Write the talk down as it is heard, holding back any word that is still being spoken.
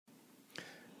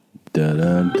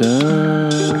Da-da-da.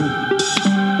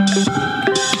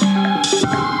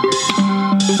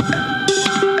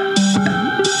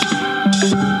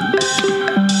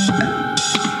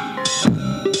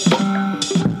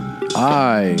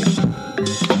 I,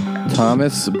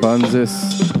 Thomas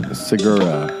Bunzis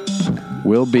Segura,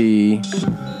 will be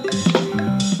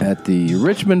at the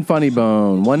Richmond Funny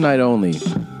Bone, one night only,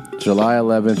 July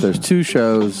 11th. There's 2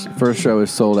 shows. First show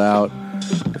is sold out.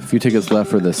 A few tickets left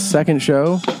for the second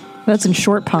show. That's in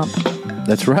Short Pump.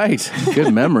 That's right.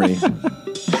 Good memory.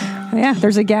 Yeah,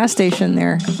 there's a gas station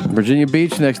there. Virginia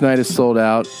Beach next night is sold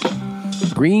out.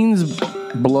 Greens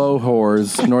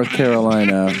Blowhores, North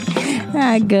Carolina.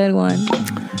 Good one.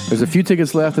 There's a few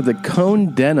tickets left at the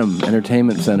Cone Denham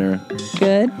Entertainment Center.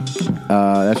 Good.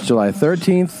 That's July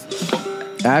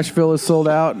 13th. Asheville is sold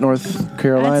out, North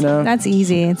Carolina. That's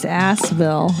easy. It's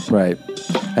Asheville. Right.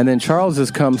 And then Charles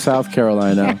has come, South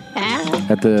Carolina,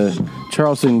 at the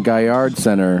Charleston Gaillard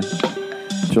Center,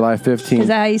 July 15th. Is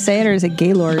that how you say it, or is it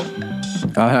Gaylord?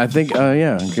 I think,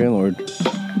 yeah, Gaylord.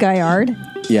 Gaillard?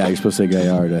 Yeah, you're supposed to say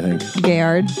Gaillard, I think.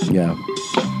 Gaillard? Yeah.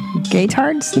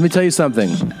 Gaytards? Let me tell you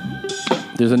something.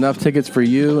 There's enough tickets for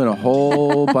you and a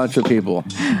whole bunch of people.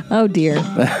 Oh, dear.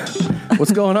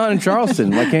 What's going on in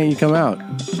Charleston? Why can't you come out?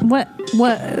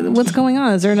 What's going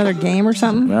on? Is there another game or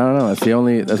something? I don't know.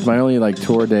 That's my only like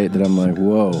tour date that I'm like,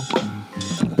 whoa.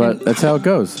 But that's how it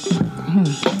goes.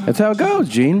 That's how it goes,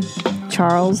 Gene.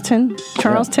 Charleston?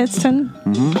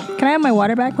 Mm-hmm. Can I have my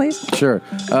water back, please? Sure.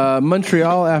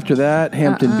 Montreal after that,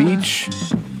 Hampton Beach,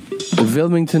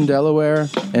 Wilmington, Delaware,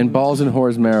 and Balls and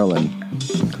Whores, Maryland.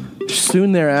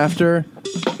 Soon thereafter,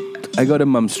 I go to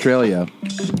Mumstralia.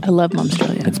 I love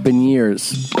Mumstralia. It's been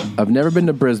years. I've never been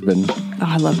to Brisbane. Oh,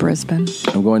 I love Brisbane.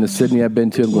 I'm going to Sydney. I've been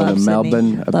to. I'm going to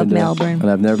Melbourne. Love Melbourne. And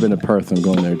I've never been to Perth. I'm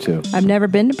going there too. I've never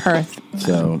been to Perth.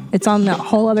 So it's on the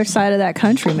whole other side of that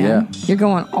country, man. Yeah. You're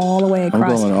going all the way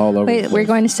across. I'm going all over. Wait, we're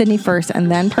going to Sydney first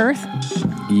and then Perth?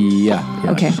 Yeah.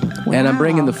 Okay. Wow. And I'm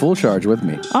bringing the full charge with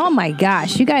me. Oh my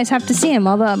gosh, you guys have to see him,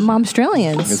 all the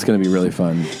Momstralians. It's going to be really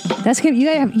fun.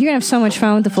 You're gonna have so much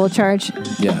fun with the full charge.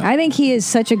 Yeah. I think he is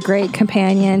such a great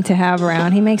companion to have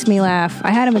around. He makes me laugh. I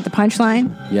had him at the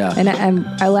Punchline. Yeah. And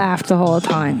I laughed the whole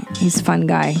time. He's a fun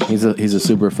guy. He's a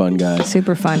super fun guy.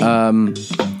 Super funny.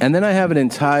 And then I have an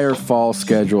entire fall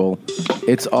schedule.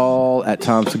 It's all at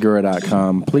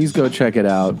tomsegura.com. Please go check it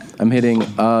out. I'm hitting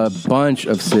a bunch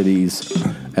of cities.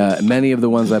 Many of the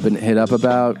ones I've been hit up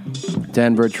about.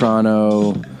 Denver,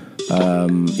 Toronto.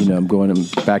 I'm going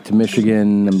back to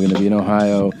Michigan. I'm going to be in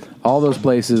Ohio. All those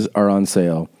places are on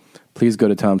sale. Please go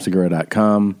to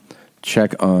tomsegura.com.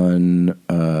 Check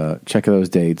those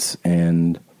dates,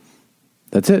 and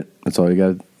that's it. That's all you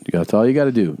got. That's all you got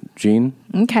to do, Gene.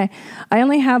 Okay. I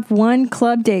only have one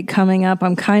club date coming up.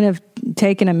 I'm kind of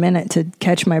taking a minute to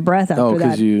catch my breath after that. Oh,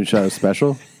 because you shot a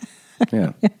special?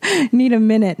 Yeah. Need a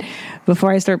minute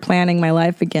before I start planning my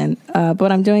life again.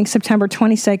 But I'm doing September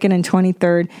 22nd and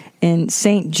 23rd in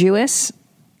St. Jewis.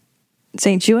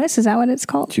 St. Jewis, is that what it's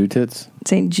called? Jewtits?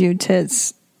 St.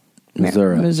 Jewtits,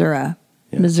 Missouri.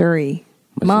 Yeah. Missouri.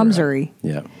 Momsbury.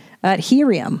 Yeah. At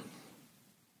Herium.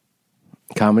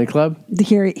 Comedy Club? The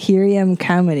Herium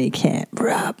Comedy Camp.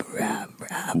 Rob.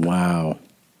 Wow.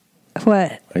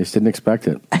 What? I just didn't expect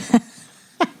it.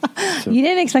 You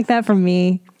didn't expect that from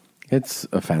me. It's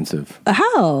offensive.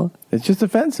 How? It's just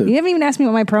offensive. You haven't even asked me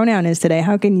what my pronoun is today.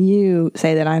 How can you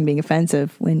say that I'm being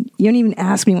offensive when you don't even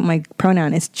ask me what my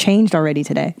pronoun is? It's changed already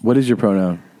today. What is your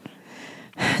pronoun?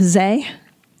 Zay.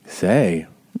 Zay?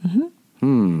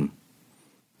 Mm-hmm.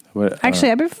 What,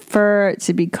 actually, I prefer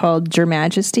to be called Your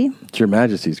Majesty. Your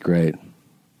Majesty's great.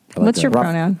 What's your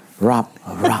pronoun? Rop.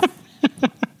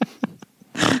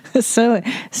 So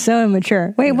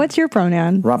immature. Wait, what's your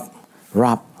pronoun? Rop.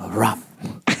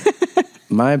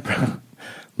 My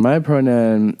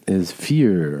pronoun is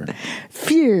fear.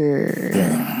 Fear.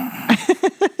 Yeah.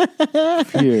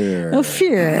 Fear. Oh,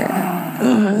 fear.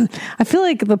 I feel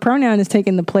like the pronoun is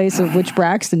taking the place of which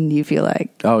Braxton do you feel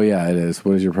like? Oh, yeah, it is.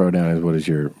 What is your pronoun? What is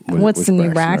your... What's the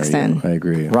new Braxton? I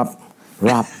agree. Rop.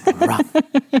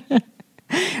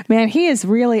 Man, he has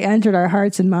really entered our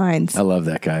hearts and minds. I love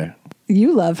that guy.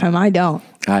 You love him. I don't.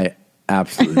 I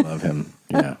absolutely love him.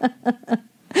 Yeah.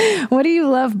 What do you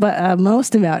love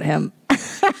most about him?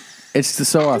 It's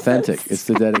so authentic. It's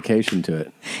the dedication to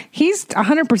it. He's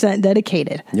 100%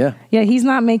 dedicated. Yeah. Yeah, he's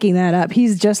not making that up.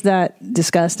 He's just that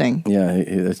disgusting. Yeah,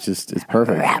 it's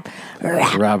perfect. Rap.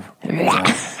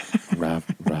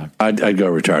 I'd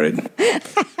go retarded.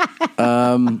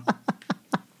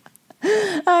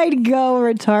 I'd go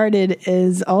retarded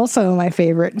is also my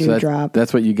favorite new drop.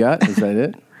 That's what you got? Is that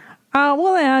it?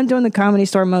 Well, I'm doing the Comedy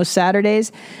Store most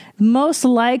Saturdays. Most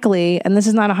likely, and this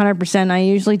is not 100%, I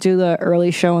usually do the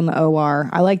early show in the OR.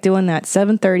 I like doing that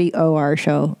 7:30 OR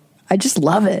show. I just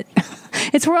love it.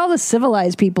 It's where all the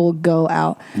civilized people go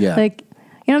out. Yeah. Like, you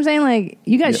know what I'm saying? Like,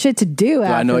 you got shit to do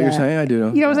after I know what you're that. saying. I do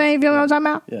know. You know what I'm saying? You know what I'm talking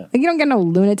about? Yeah. Like, you don't get no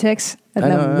lunatics at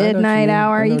the midnight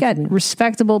hour. You got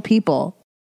respectable people.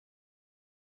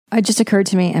 It just occurred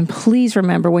to me, and please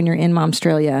remember when you're in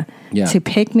Momstralia to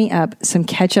pick me up some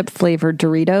ketchup-flavored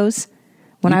Doritos.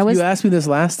 When you asked me this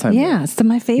last time. Yeah, it's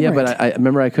my favorite. Yeah, but I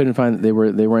remember I couldn't find they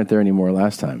weren't there anymore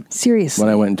last time. Seriously.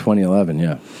 When I went in 2011,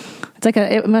 yeah. It's like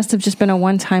it must have just been a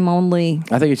one-time only.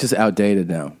 I think it's just outdated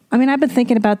now. I mean, I've been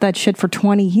thinking about that shit for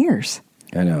 20 years.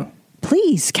 I know.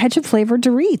 Please, ketchup-flavored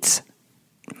Doritos.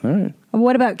 All right.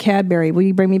 What about Cadbury? Will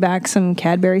you bring me back some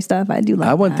Cadbury stuff? I do like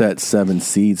that. I want that 7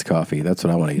 Seeds coffee. That's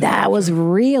what I want to get. That was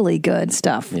really good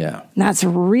stuff. Yeah. That's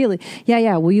really...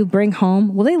 Yeah. Will you bring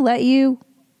home... Will they let you...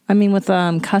 I mean, with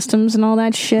customs and all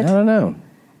that shit? I don't know.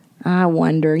 I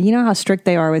wonder. You know how strict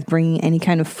they are with bringing any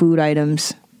kind of food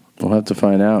items? We'll have to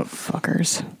find out.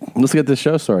 Fuckers. Let's get this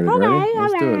show started. Ready?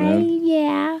 Let's do it, man.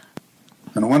 Yeah.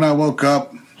 And when I woke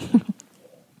up,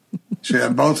 she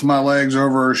had both my legs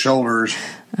over her shoulders,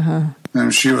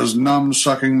 and she was numb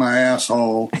sucking my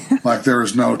asshole like there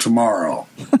was no tomorrow.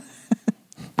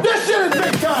 This shit is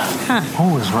big time!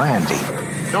 Who is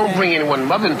Randy? Don't bring anyone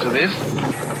mother into this.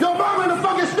 Your mom in the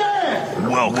fucking stand!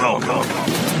 Welcome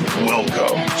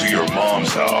to your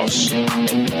mom's house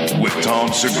with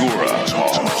Tom Segura.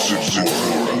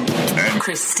 And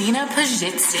Christina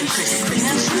Pajitsin.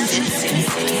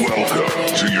 welcome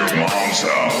to your mom's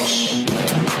house.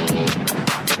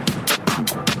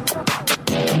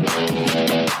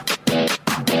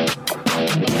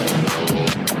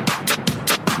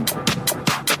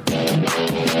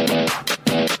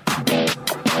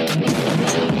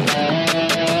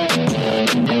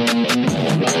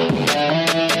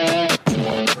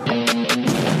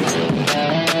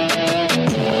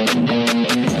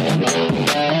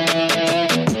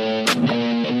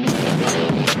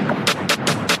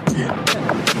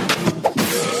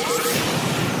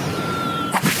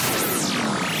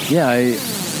 Yeah, I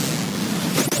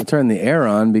turn the air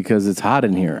on because it's hot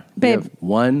in here. Babe. We have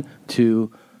 1,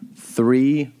 2,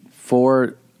 3,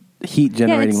 4 heat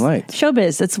generating lights.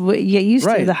 Showbiz. That's what you get used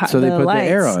to. So they put lights.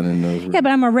 the air on in those. Yeah,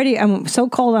 but I'm so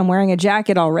cold. I'm wearing a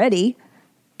jacket already,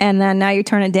 and then now you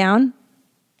turn it down.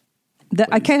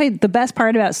 I can't tell you the best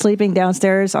part about sleeping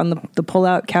downstairs on the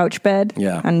pull-out couch bed,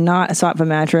 and not a sofa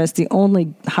mattress. The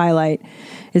only highlight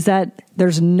is that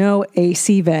there's no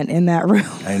AC vent in that room.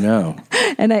 I know,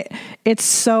 and it's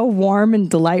so warm and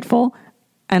delightful,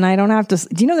 and I don't have to.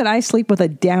 Do you know that I sleep with a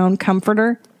down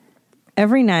comforter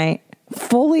every night,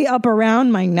 fully up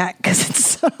around my neck because it's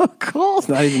so cold. It's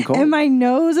not even cold, and my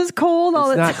nose is cold all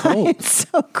the time. It's not cold. It's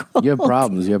so cold. You have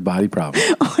problems. You have body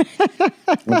problems.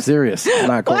 I'm serious. It's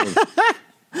not cold.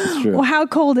 It's true. Well, how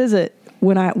cold is it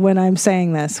when I'm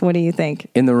saying this? What do you think?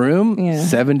 In the room, Yeah.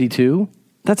 72.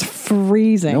 That's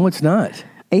freezing. No, it's not.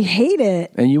 I hate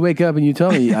it. And you wake up and you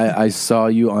tell me I saw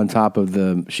you on top of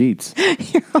the sheets.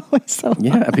 You're always so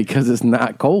Yeah, because it's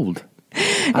not cold.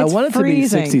 I want it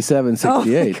freezing. to be 67,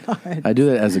 68. Oh my God. I do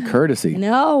that as a courtesy.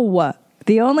 No.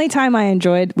 The only time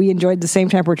we enjoyed the same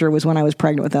temperature was when I was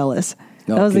pregnant with Ellis.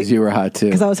 No, because you were hot too.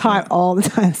 Because I was hot all the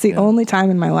time. It's the only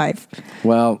time in my life.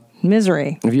 Well,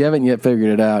 misery. If you haven't yet figured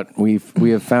it out, we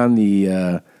have found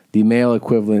the male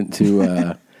equivalent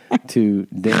to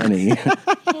Danny.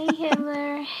 Hey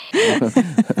Hitler.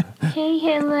 Hey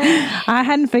Hitler. I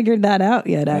hadn't figured that out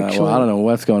yet. Actually, well, I don't know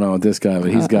what's going on with this guy,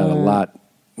 but he's got a lot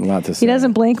to say. He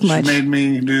doesn't blink much. She made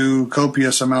me do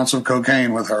copious amounts of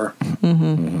cocaine with her.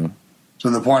 Mm-hmm. To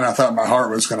the point I thought my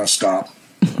heart was going to stop.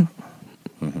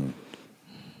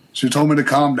 She told me to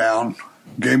calm down,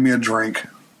 gave me a drink.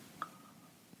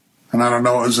 And I don't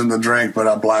know what was in the drink, but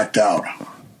I blacked out.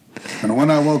 And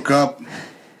when I woke up,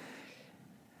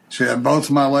 she had both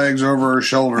my legs over her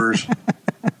shoulders,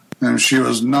 and she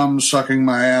was numb sucking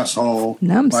my asshole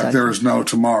like there was no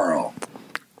tomorrow.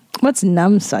 What's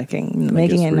numb sucking?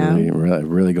 Making it numb?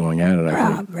 Really going at it,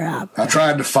 I think. I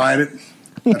tried to fight it.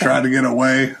 I tried to get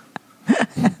away,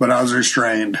 but I was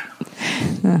restrained.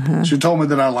 She told me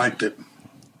that I liked it.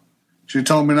 She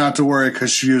told me not to worry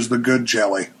because she used the good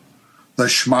jelly, the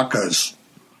schmuckers.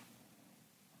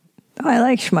 Oh, I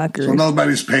like schmuckers. So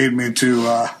nobody's paid me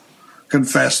to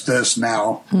confess this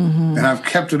now. Mm-hmm. And I've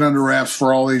kept it under wraps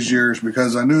for all these years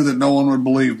because I knew that no one would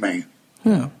believe me.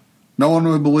 Yeah. No one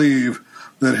would believe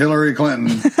that Hillary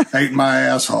Clinton ate my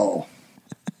asshole.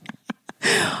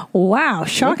 Wow,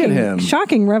 shocking! him.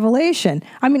 Shocking revelation.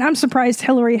 I mean, I'm surprised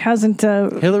Hillary hasn't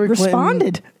Hillary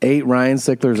responded. Clinton ate Ryan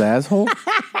Sickler's asshole.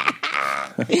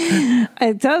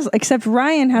 It does, except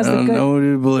Ryan has I the don't good. know what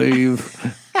to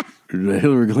believe.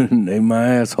 Hillary Clinton ate my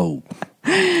asshole.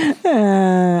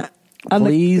 On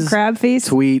Please the crab feast?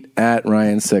 tweet at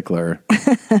Ryan Sickler.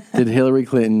 Did Hillary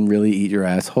Clinton really eat your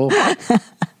asshole?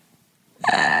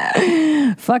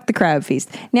 Fuck the crab feast.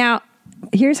 Now,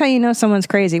 here's how you know someone's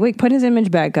crazy. Wait, put his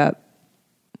image back up.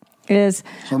 It is.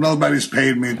 So nobody's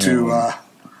paid me to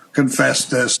confess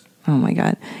this. Oh my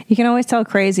God. You can always tell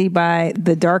crazy by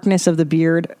the darkness of the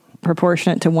beard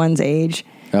proportionate to one's age.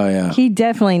 Oh, yeah. He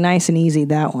definitely nice and easy,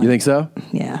 that one. You think so?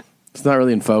 Yeah. It's not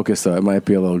really in focus, though. It might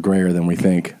be a little grayer than we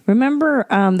think. Remember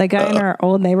the guy in our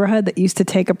old neighborhood that used to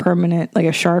take a permanent, like a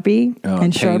Sharpie,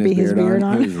 and Sharpie his beard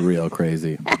on? He was real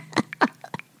crazy.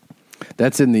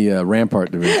 That's in the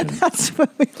Rampart division. That's what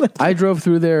we lived. I drove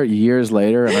through there years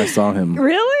later, and I saw him.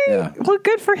 Really? Yeah. Well,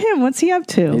 good for him. What's he up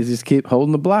to? He's just keep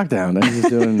holding the block down. He's just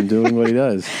doing what he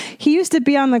does. He used to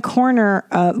be on the corner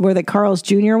where the Carl's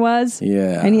Jr. was.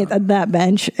 Yeah. And he had that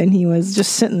bench, and he was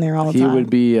just sitting there all the He time.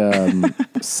 would be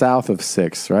south of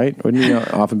 6, right? Wouldn't he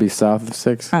often be south of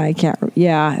 6? I can't.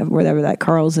 Yeah, wherever that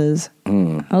Carl's is.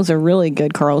 Those are really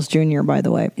good Carl's Jr., by the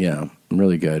way. Yeah,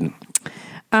 really good.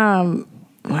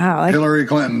 Wow. Hillary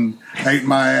Clinton ate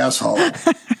my asshole.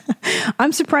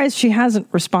 I'm surprised she hasn't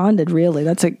responded, really.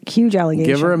 That's a huge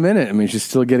allegation. Give her a minute. I mean, she's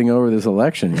still getting over this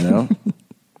election, you know?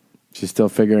 She's still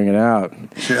figuring it out.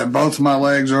 She had both my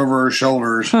legs over her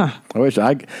shoulders. Huh.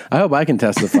 I hope I can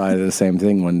testify to the same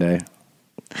thing one day.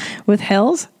 With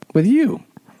Hills? With you.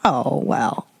 Oh,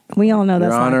 well. We all know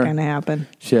that's Your Honor, not going to happen.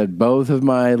 She had both of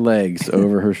my legs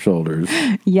over her shoulders.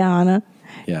 Yana.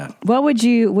 Yeah. What would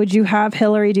you have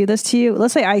Hillary do this to you?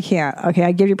 Let's say I can't. Okay,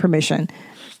 I give you permission.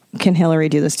 Can Hillary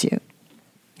do this to you?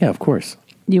 Yeah, of course.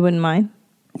 You wouldn't mind?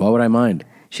 Why would I mind?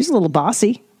 She's a little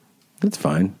bossy. That's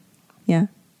fine. Yeah.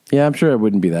 Yeah, I'm sure it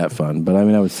wouldn't be that fun, but I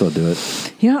mean, I would still do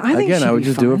it. You know, I think Again, I would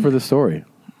just do it for the story.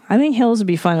 I think Hills would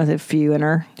be fun with a few in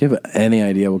her. Do you have any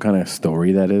idea what kind of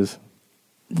story that is?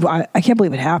 Well, I can't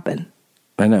believe it happened.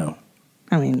 I know.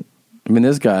 I mean,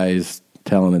 this guy's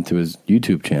telling it to his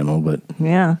YouTube channel, but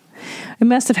yeah. It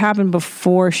must have happened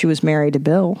before she was married to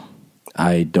Bill.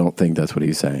 I don't think that's what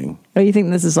he's saying. Oh, you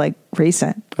think this is like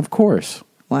recent? Of course.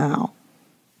 Wow.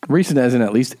 Recent as in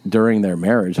at least during their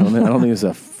marriage. I don't think it's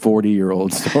a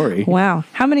 40-year-old story. Wow.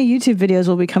 How many YouTube videos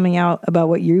will be coming out about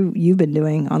what you've been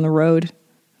doing on the road?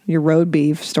 Your road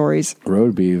beef stories.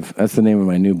 Road beef. That's the name of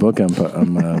my new book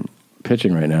I'm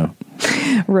pitching right now.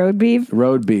 Road beef?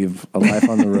 Road beef. A life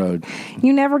on the road.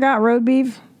 You never got road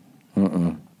beef?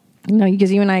 Uh-uh. No,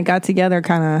 because you and I got together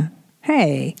kind of,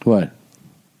 hey. What?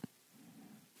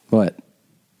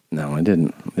 No, I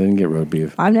didn't. I didn't get road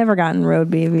beef. I've never gotten road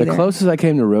beef either. The closest I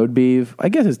came to road beef, I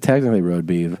guess it's technically road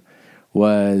beef,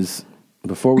 was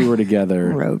before we were together.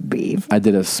 Road beef. I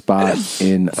did a spot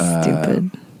in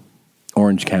Stupid.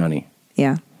 Orange County.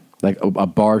 Yeah. Like a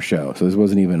bar show. So this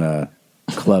wasn't even a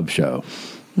club show.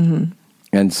 Mm-hmm.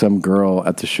 And some girl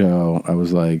at the show, I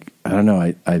was like, I don't know,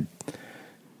 I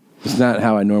it's not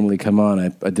how I normally come on.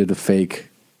 I did the fake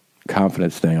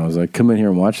confidence thing. I was like, come in here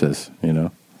and watch this, you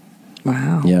know?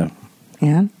 Wow. Yeah.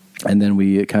 Yeah? And then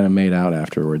we kind of made out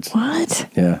afterwards. What?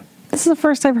 Yeah. This is the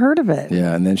first I've heard of it.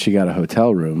 Yeah, and then she got a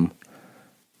hotel room.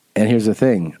 And here's the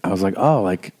thing. I was like, oh,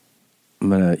 like, I'm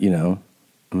going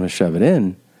to shove it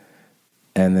in.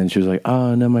 And then she was like,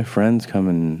 oh, no, my friend's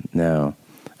coming now.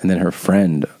 And then her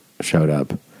friend showed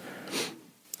up.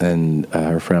 And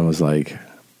her friend was like,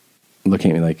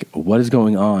 looking at me like, what is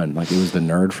going on? Like, it was the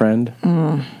nerd friend.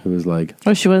 It was like,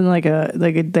 oh, she wasn't like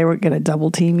they were going to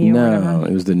double team you? No, or whatever?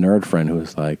 it was the nerd friend who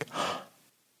was like,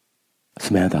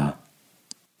 Samantha,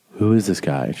 who is this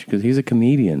guy? Because he's a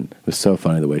comedian. It was so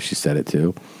funny the way she said it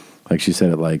too. Like, she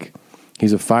said it like,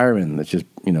 he's a fireman that's just,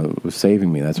 was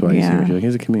saving me. That's why he's here. She's like,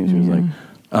 he's a comedian. She was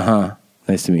like,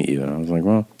 nice to meet you. And I was like,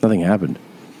 well, nothing happened.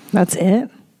 That's it?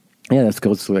 Yeah, that's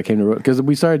cool. So I came to, because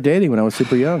we started dating when I was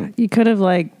super young. You could have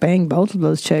like banged both of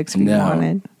those chicks if you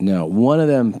wanted. No, one of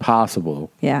them possible.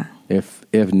 Yeah. If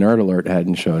Nerd Alert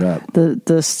hadn't showed up. The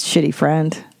shitty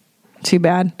friend. Too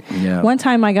bad. Yeah. One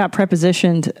time I got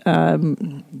prepositioned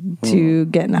to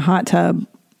get in a hot tub.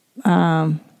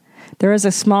 There was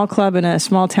a small club in a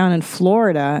small town in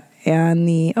Florida, and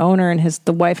the owner and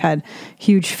the wife had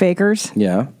huge fakers.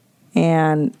 Yeah.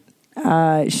 And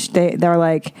they were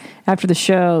like, after the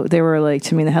show, they were like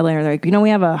to me, the headliner, they're like, we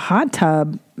have a hot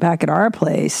tub back at our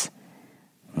place.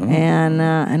 Oh. And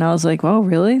I was like, well,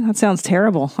 really? That sounds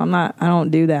terrible. I don't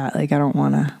do that. Like, I don't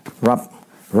want to.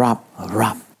 Rop.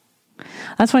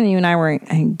 That's when you and I were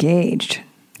engaged.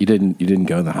 You didn't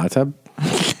go in the hot tub?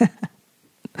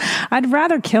 I'd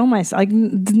rather kill myself. Like,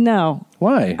 no.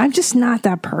 Why? I'm just not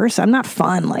that person. I'm not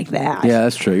fun like that. Yeah,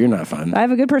 that's true. You're not fun. I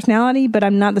have a good personality, but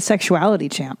I'm not the sexuality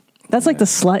champ. That's like the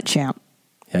slut champ.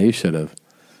 Yeah, you should have.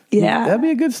 Yeah. That'd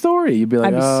be a good story. You'd be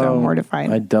like, I'd be so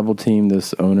mortified. I double teamed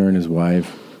this owner and his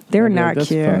wife. They were I'd be not like, that's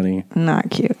cute. funny.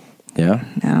 Not cute. Yeah?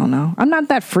 I don't know. I'm not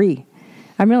that free.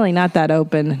 I'm really not that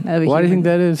open. Why do you think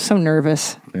that is? So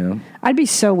nervous. Yeah. I'd be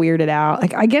so weirded out.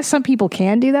 Like, I guess some people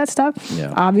can do that stuff.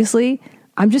 Yeah. Obviously,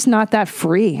 I'm just not that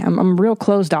free. I'm real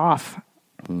closed off.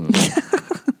 I'd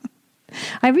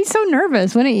be so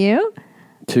nervous, wouldn't you?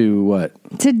 To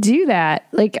what? To do that.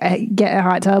 Like, I get a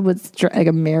hot tub with like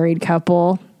a married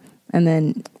couple, and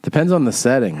then Depends on the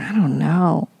setting. I don't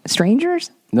know,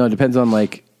 strangers. No, it depends on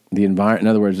like the environment. In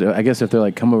other words, I guess if they're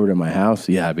like, come over to my house,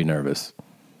 yeah, I'd be nervous.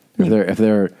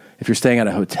 If you're staying at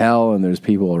a hotel and there's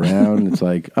people around, it's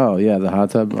like, oh yeah, the hot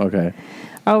tub, okay.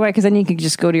 Oh right, because then you could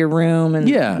just go to your room and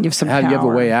Yeah, you have some you have a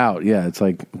power. way out. Yeah, it's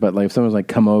like, but like if someone's like,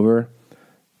 come over, and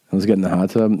let's get in the hot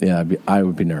tub. Yeah, I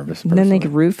would be nervous. And then they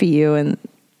could roofie you and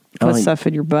I don't put stuff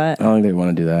in your butt. I don't think they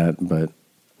want to do that, but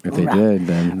if they did,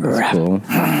 then that's cool.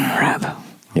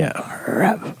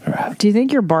 Yeah. Do you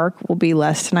think your bark will be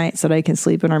less tonight so that I can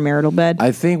sleep in our marital bed?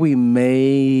 I think we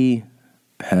may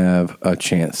have a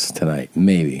chance tonight.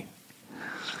 Maybe.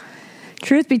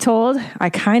 Truth be told, I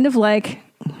kind of like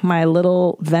my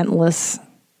little ventless.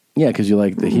 Yeah, because you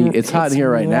like the heat. It's hot in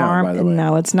here right now, warm. by the way.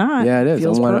 No, it's not. Yeah, it is.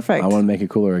 Feels perfect. I want to make it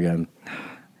cooler again.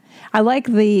 I like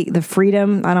the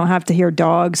freedom. I don't have to hear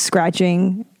dogs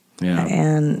scratching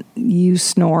and you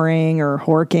snoring or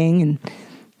horking. And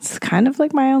it's kind of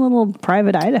like my own little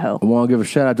private Idaho. I want to give a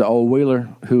shout out to old Wheeler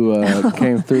who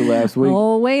came through last week.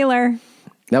 Old Whaler.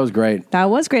 That was great. That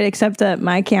was great, except that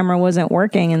my camera wasn't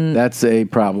working. And that's a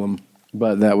problem.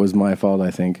 But that was my fault,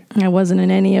 I think. I wasn't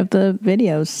in any of the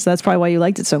videos. So that's probably why you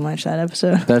liked it so much, that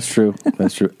episode. That's true.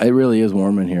 That's true. It really is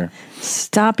warm in here.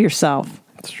 Stop yourself.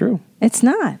 It's true. It's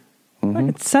not.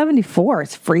 Look, it's 74.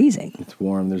 It's freezing. It's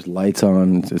warm. There's lights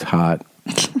on. It's hot.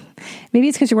 Maybe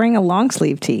it's because you're wearing a long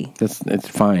sleeve tee. It's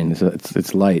fine.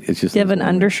 It's light. It's just. Do you have an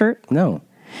undershirt? No.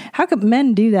 How could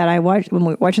men do that? When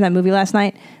we were watching that movie last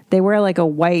night, they wear like a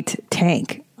white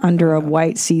tank under a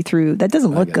white see-through. That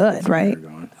doesn't look good, right?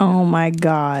 Oh my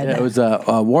God. Yeah, it was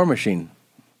a War Machine.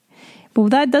 Well,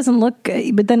 that doesn't look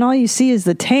good. But then all you see is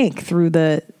the tank through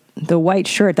the white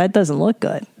shirt. That doesn't look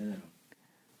good. Yeah.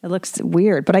 It looks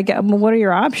weird. But what are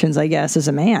your options, I guess, as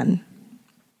a man?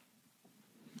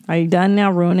 Are you done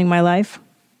now ruining my life?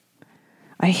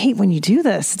 I hate when you do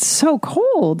this. It's so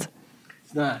cold.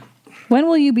 It's not. When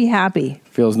will you be happy?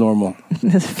 Feels normal.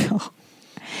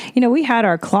 You know, we had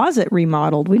our closet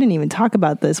remodeled. We didn't even talk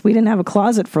about this. We didn't have a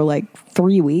closet for like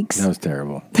 3 weeks. That was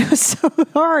terrible. It was so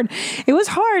hard. It was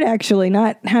hard, actually,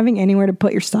 not having anywhere to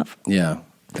put your stuff. Yeah.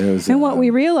 And what we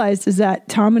realized is that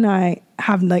Tom and I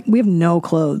we have no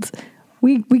clothes.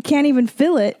 We can't even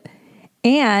fill it.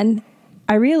 And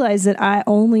I realized that I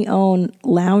only own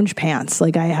lounge pants.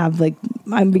 Like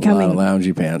I'm becoming a lot of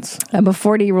loungy pants. I'm a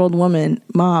 40-year-old woman,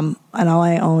 mom, and all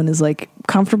I own is like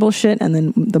comfortable shit and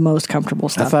then the most comfortable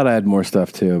stuff. I thought I had more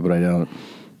stuff too, but I don't.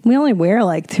 We only wear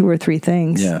like 2 or 3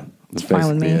 things. Yeah. It's fine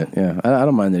with me. Yeah. I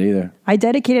don't mind it either. I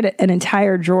dedicated an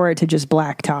entire drawer to just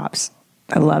black tops.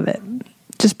 I love it.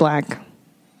 Just black.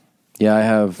 Yeah, I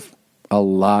have a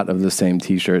lot of the same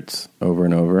t-shirts over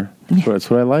and over. That's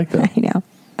what I like though. I know.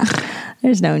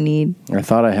 There's no need. I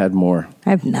thought I had more. I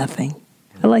have nothing.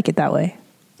 I like it that way.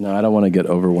 No, I don't want to get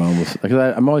overwhelmed with,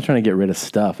 because I'm always trying to get rid of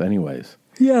stuff anyways.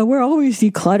 Yeah, we're always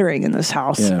decluttering in this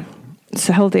house. Yeah. It's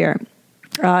healthier.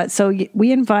 So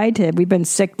we've been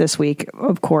sick this week,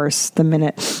 of course, the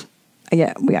minute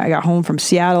I got home from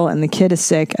Seattle and the kid is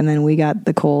sick and then we got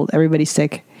the cold. Everybody's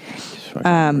sick.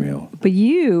 But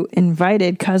you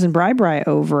invited cousin Bri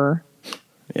over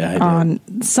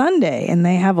on Sunday and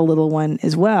they have a little one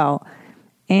as well.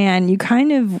 And you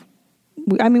kind of,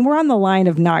 we're on the line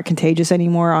of not contagious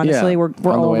anymore. Honestly, we're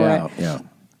over it. Yeah.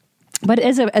 But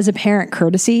as a parent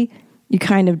courtesy, you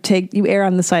kind of you err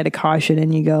on the side of caution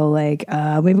and you go like,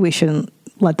 maybe we shouldn't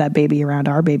let that baby around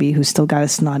our baby who's still got a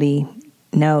snotty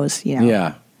nose, you know?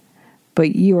 Yeah.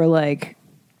 But you were like,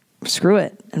 screw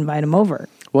it, invite him over.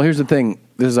 Well, here's the thing.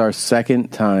 This is our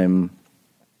second time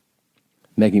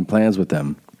making plans with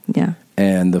them. Yeah.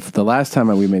 And the last time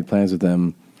we made plans with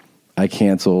them, I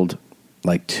canceled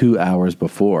like 2 hours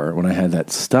before when I had that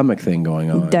stomach thing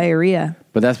going on. Diarrhea.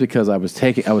 But that's because I was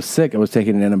sick. I was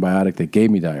taking an antibiotic that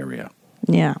gave me diarrhea.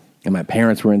 Yeah. And my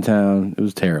parents were in town. It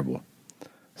was terrible.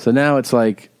 So now it's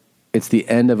like, it's the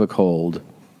end of a cold.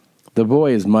 The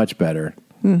boy is much better.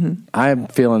 I'm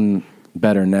feeling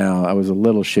better now. I was a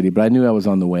little shitty, but I knew I was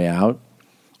on the way out.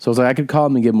 So I was like, I could call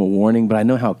him and give him a warning, but I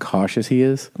know how cautious he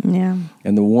is. Yeah.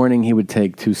 And the warning he would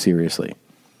take too seriously.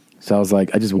 So I was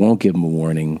like, I just won't give him a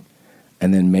warning.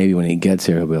 And then maybe when he gets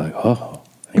here, he'll be like, oh,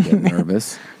 I get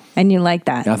nervous. And you like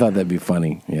that. I thought that'd be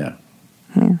funny, yeah.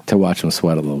 To watch him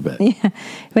sweat a little bit. Yeah.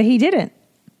 But he didn't.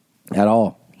 At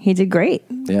all. He did great.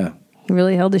 Yeah. He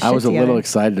really held his shit I was together. a little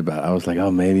excited about it. I was like,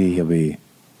 oh, maybe he'll be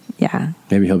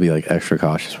like extra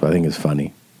cautious, but I think it's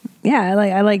funny. Yeah,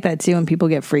 I like that too when people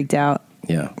get freaked out.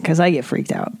 Yeah. Because I get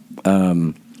freaked out.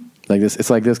 It's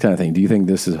like this kind of thing. Do you think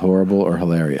this is horrible or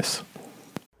hilarious?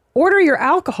 Order your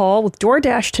alcohol with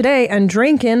DoorDash today and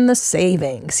drink in the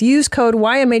savings. Use code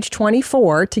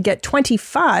YMH24 to get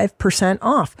 25%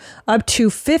 off, up to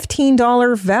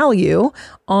 $15 value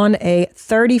on a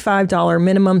 $35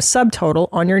 minimum subtotal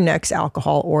on your next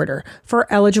alcohol order for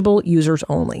eligible users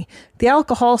only. The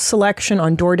alcohol selection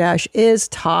on DoorDash is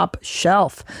top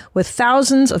shelf. With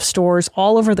thousands of stores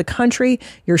all over the country,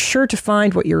 you're sure to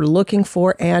find what you're looking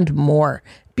for and more.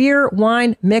 Beer,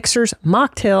 wine, mixers,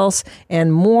 mocktails,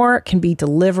 and more can be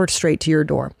delivered straight to your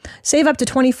door. Save up to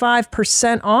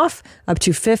 25% off, up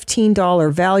to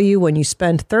 $15 value when you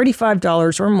spend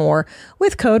 $35 or more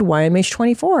with code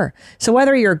YMH24. So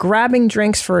whether you're grabbing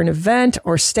drinks for an event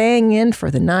or staying in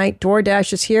for the night,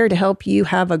 DoorDash is here to help you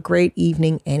have a great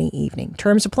evening any evening.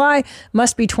 Terms apply.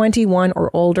 Must be 21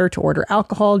 or older to order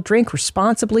alcohol. Drink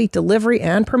responsibly. Delivery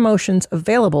and promotions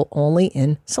available only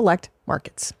in select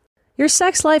markets. Your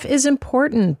sex life is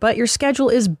important, but your schedule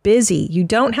is busy. You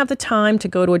don't have the time to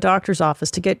go to a doctor's office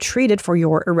to get treated for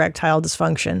your erectile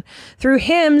dysfunction. Through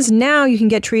HIMS, now you can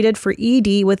get treated for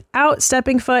ED without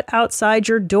stepping foot outside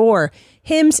your door.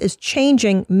 HIMS is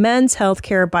changing men's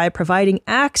healthcare by providing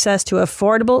access to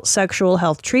affordable sexual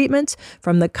health treatments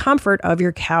from the comfort of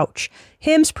your couch.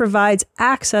 HIMS provides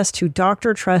access to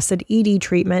doctor-trusted ED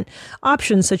treatment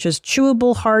options such as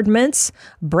chewable hard mints,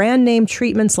 brand name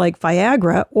treatments like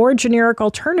Viagra, or generic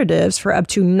alternatives for up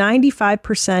to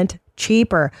 95%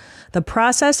 cheaper. The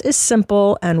process is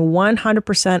simple and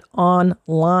 100%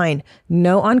 online.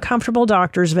 No uncomfortable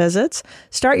doctor's visits.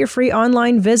 Start your free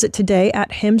online visit today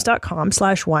at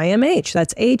hims.com/YMH.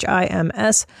 That's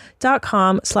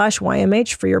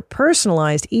HIMS.com/YMH for your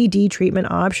personalized ED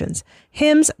treatment options.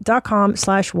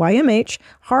 hims.com/YMH.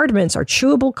 Hard mints are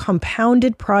chewable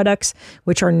compounded products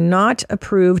which are not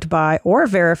approved by or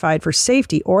verified for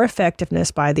safety or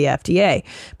effectiveness by the FDA.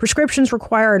 Prescriptions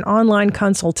require an online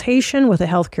consultation with a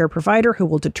healthcare provider who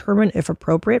will determine if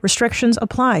appropriate. Restrictions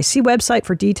apply. See website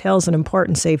for details and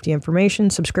important safety information.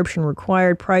 Subscription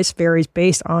required. Price varies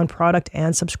based on product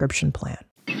and subscription plan.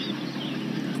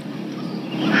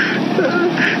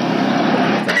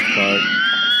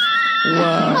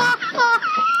 Whoa.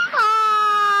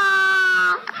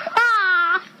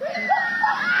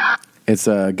 It's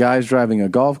guys driving a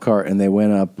golf cart, and they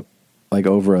went up like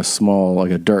over a small,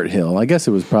 like a dirt hill. I guess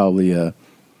it was probably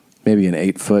maybe an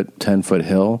 8-foot, 10-foot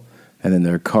hill, and then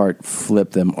their cart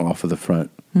flipped them off of the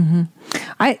front. Mm-hmm.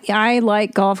 I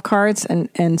like golf carts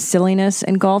and silliness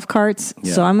in golf carts,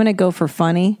 so I'm going to go for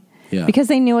funny. Yeah. Because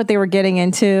they knew what they were getting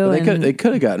into. Well, they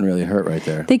could have gotten really hurt right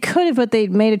there. They could have, but they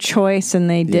made a choice and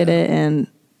they did it, and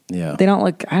they don't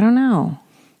look, I don't know.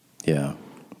 Yeah.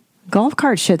 Golf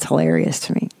cart shit's hilarious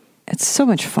to me. It's so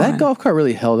much fun. That golf cart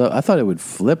really held up. I thought it would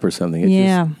flip or something.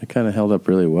 It kind of held up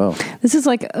really well. This is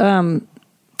like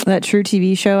that True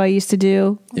TV show I used to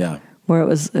do. Yeah. Where it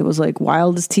was like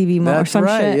Wildest TV Moment or some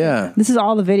shit. Yeah. This is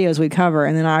all the videos we cover,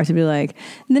 and then I have to be like,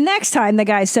 the next time the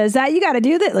guy says that, you got to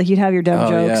do that. Like you'd have your dumb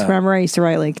jokes. Yeah. Remember, I used to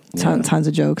write like tons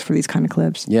of jokes for these kind of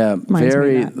clips. Yeah,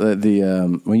 very.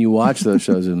 When you watch those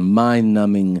shows, it's mind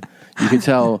numbing. You can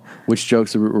tell which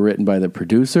jokes were written by the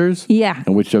producers,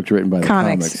 and which jokes were written by the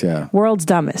comics. Yeah, World's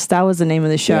Dumbest. That was the name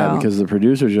of the show. Yeah, because the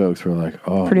producer jokes were like,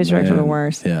 oh, producer jokes man. were the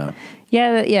worst. Yeah,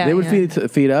 yeah. They would try to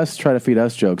feed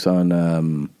us jokes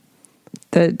on.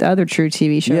 The other True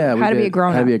TV show. Yeah, How to Be a Grown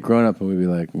Up. How to Be a Grown Up, and we'd be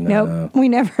like, no. Nope, we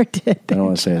never did that. I don't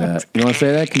want to say that. You want to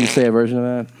say that? Can you say a version of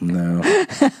that? No.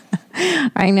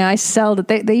 I know, I sold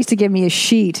it. They used to give me a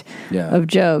sheet of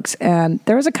jokes, and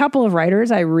there was a couple of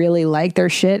writers I really liked their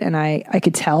shit, and I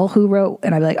could tell who wrote,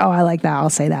 and I'd be like, oh, I like that, I'll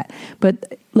say that.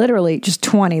 But literally just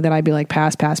 20 that I'd be like,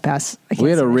 pass. We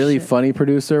had a really funny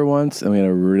producer once, and we had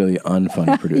a really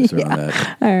unfunny producer on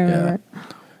that. I remember. Yeah.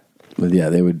 But yeah,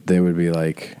 they would be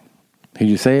like, could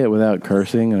you say it without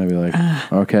cursing? And I'd be like,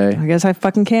 okay. I guess I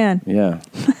fucking can. Yeah.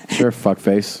 Sure,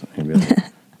 fuckface. He'd be like,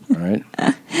 all right.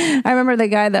 I remember the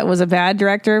guy that was a bad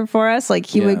director for us. Like,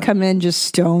 he would come in just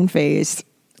stone-faced,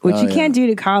 which you can't do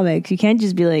to comics. You can't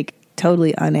just be, like,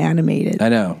 totally unanimated. I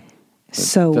know.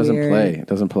 So doesn't weird. play. It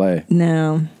doesn't play.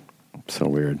 No. So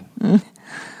weird. What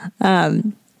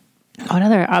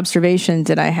other observation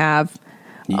did I have?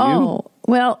 You? Oh,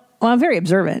 well, I'm very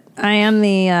observant. I am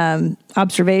the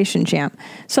observation champ.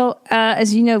 So,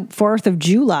 as you know, 4th of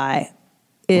July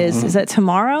is that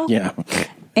tomorrow? Yeah.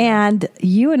 And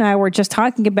you and I were just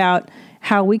talking about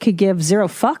how we could give zero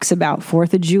fucks about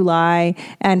 4th of July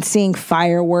and seeing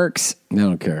fireworks. I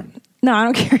don't care. No, I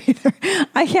don't care either.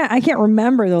 I can't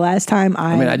remember the last time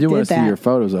I mean, I do want to that. see your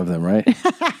photos of them, right?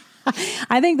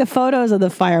 I think the photos of the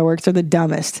fireworks are the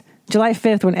dumbest. July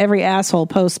 5th, when every asshole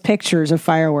posts pictures of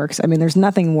fireworks. I mean, there's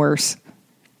nothing worse.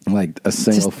 Like a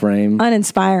single frame,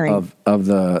 uninspiring of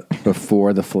the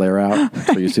before the flare out.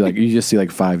 So you just see like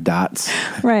 5 dots,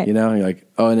 right? You know, you're like,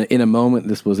 oh, in a moment,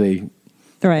 this was a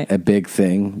big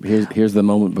thing. Here's the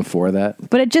moment before that.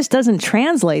 But it just doesn't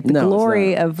translate the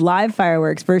glory of live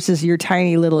fireworks versus your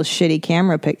tiny little shitty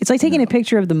camera pic. It's like taking a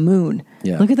picture of the moon.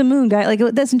 Yeah. Look at the moon, guy. Like,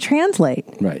 it doesn't translate.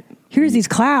 Right. Here's these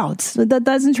clouds. That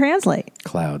doesn't translate.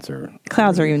 Clouds are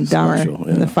even dumber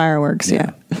than the fireworks.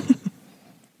 Yeah.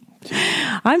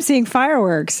 I'm seeing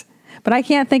fireworks, but I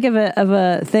can't think of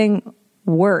a thing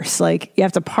worse. Like, you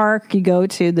have to park, you go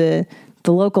to the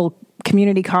local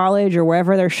community college or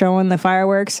wherever they're showing the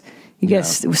fireworks. You get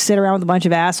sit around with a bunch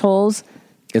of assholes.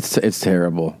 It's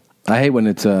terrible. I hate when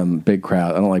it's big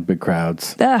crowd. I don't like big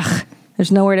crowds. Ugh.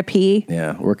 There's nowhere to pee.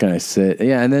 Yeah. Where can I sit?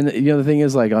 Yeah. And then, the thing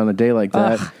is, like, on a day like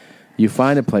that, you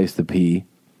find a place to pee,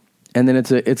 and then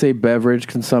it's a beverage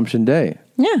consumption day.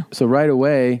 Yeah. So right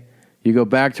away, you go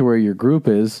back to where your group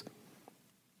is.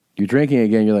 You're drinking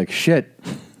again. You're like, shit,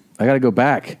 I got to go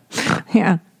back.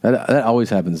 Yeah. That always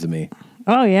happens to me.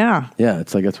 Oh, yeah. Yeah.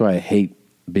 It's like, that's why I hate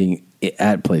being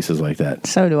at places like that.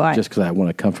 So do I. Just because I want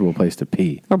a comfortable place to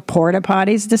pee. Or porta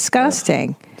potties,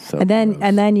 disgusting. So and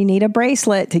then you need a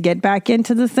bracelet to get back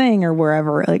into the thing or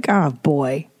wherever. Like, oh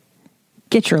boy,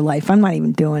 get your life. I'm not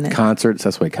even doing it. Concerts.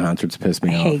 That's why concerts piss me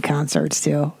off. I hate concerts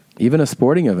too. Even a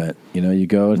sporting event. You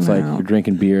go. It's like you're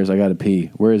drinking beers. I got to pee.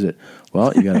 Where is it?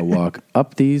 Well, you got to walk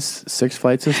up these 6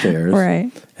 flights of stairs.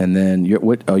 Right. And then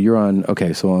you're on.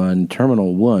 Okay, so on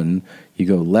Terminal 1. You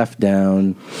go left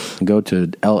down and go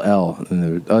to LL.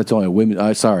 And it's only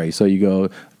women. Sorry. So you go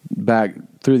back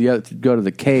through go to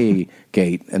the K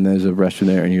gate, and there's a restroom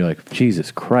there, and you're like,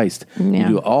 Jesus Christ. Yeah. You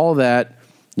do all that.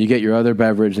 You get your other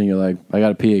beverage, and you're like, I got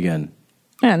to pee again.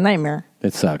 Yeah, nightmare.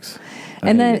 It sucks.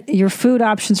 And then your food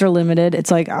options are limited. It's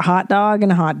like a hot dog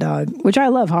and a hot dog, which I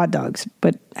love hot dogs,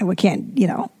 but I can't do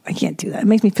that. It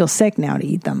makes me feel sick now to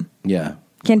eat them. Yeah.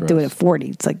 Can't do it at 40.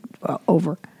 It's like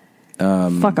over.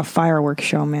 Fuck a fireworks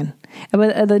show, man.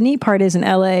 But the neat part is in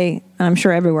LA, and I'm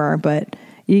sure everywhere, but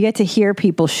you get to hear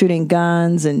people shooting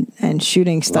guns and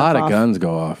shooting stuff off. A lot of guns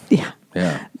go off. Yeah.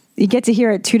 Yeah. You get to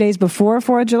hear it 2 days before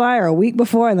 4th of July or a week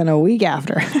before and then a week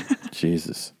after.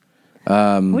 Jesus. What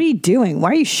are you doing? Why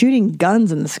are you shooting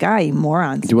guns in the sky, you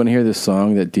morons? Do you want to hear this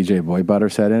song that DJ Boy Butter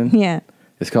said in? Yeah.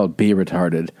 It's called Be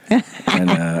Retarded.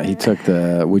 And he took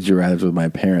the Would You Rather with my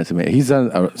parents. I mean, he's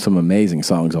done some amazing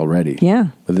songs already. Yeah.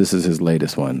 But this is his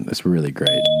latest one. It's really great.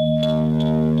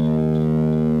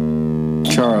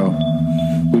 Charo,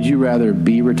 would you rather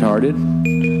be retarded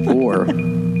or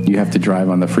you have to drive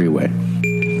on the freeway?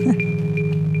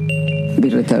 Be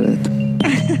retarded.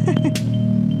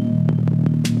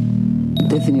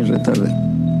 Definitely retarded.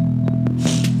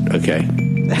 Okay.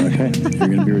 Okay. You're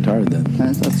going to be retarded then.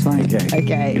 That's fine.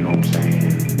 Okay. You know what I'm saying?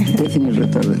 Definitely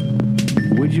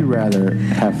retarded. Would you rather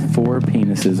have 4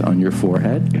 penises on your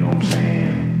forehead? You know what I'm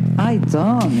saying? I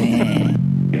don't,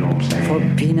 man. You know what I'm saying?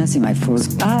 4 penis in my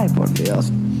forehead. Ay, por Dios.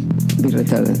 Be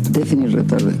retarded. Definitely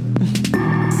retarded. You know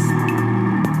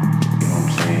what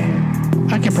I'm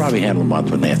saying? I can probably handle a month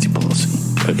with Nancy Pelosi.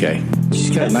 Okay.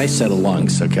 She's got a nice set of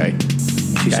lungs, okay?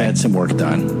 She's had some work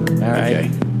done. All right.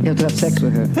 Okay. You have to have sex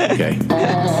with her. Okay.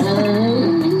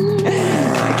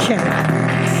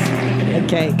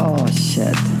 Okay. Oh,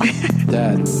 shit.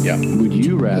 Dad, would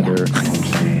you rather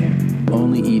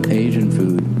only eat Asian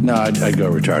food? No, I'd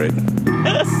go retarded.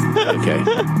 Okay.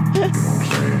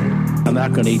 I'm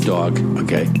not going to eat dog.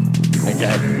 Okay.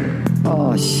 Okay.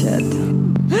 Oh, shit.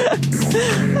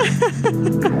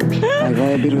 I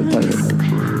gotta be retarded.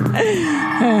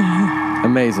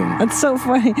 Amazing. That's so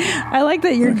funny. I like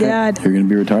that your dad. You're going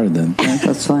to be retarded then.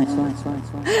 That's fine.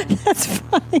 That's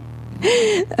funny.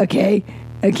 Okay.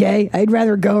 I'd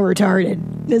rather go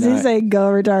retarded. Does he say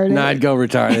go retarded? No, I'd go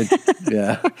retarded.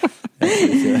 Yeah.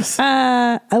 Yes.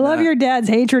 I love your dad's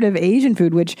hatred of Asian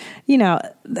food, which,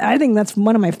 I think that's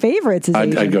one of my favorites. Is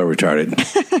I'd go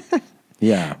retarded.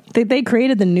 Yeah. They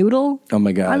created the noodle. Oh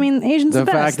my God. I mean, Asians the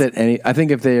the best. fact that I think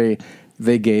if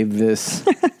they gave this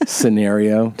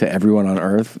scenario to everyone on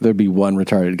Earth, there'd be one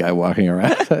retarded guy walking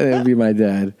around. It'd be my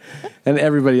dad. And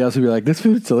everybody else would be like, this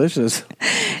food's delicious.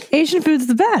 Asian food's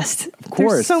the best. Of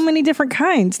course. There's so many different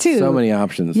kinds, too. So many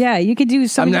options. Yeah, you could do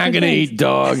so I'm many not going to eat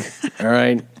dog. All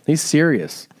right. He's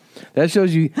serious. That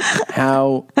shows you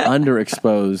how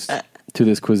underexposed to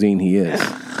this cuisine he is.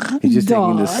 He's just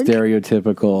taking the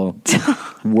stereotypical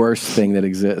worst thing that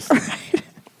exists.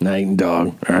 Not eating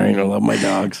dog. All right. I love my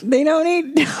dogs. They don't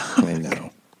eat dog. I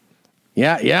know.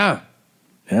 Yeah.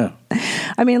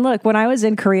 I mean, look, when I was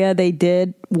in Korea, they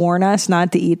did warn us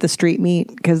not to eat the street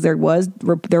meat because there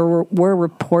were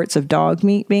reports of dog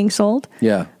meat being sold.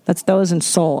 Yeah. That's those in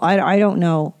Seoul. I don't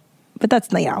know, but that's,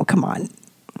 come on.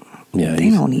 Yeah, they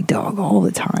don't eat dog all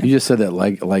the time. You just said that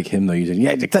like him though. You said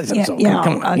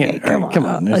come on. Okay, Come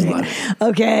on. There's a lot.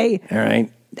 Okay. All right.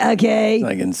 Okay.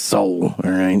 Like in Seoul. All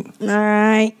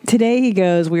right. Today he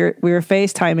goes, we were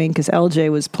FaceTiming because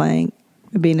LJ was playing,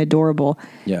 being adorable.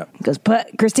 Yeah. He goes,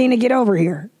 Christina, get over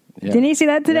here. Yeah. Didn't you see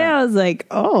that today? Yeah. I was like,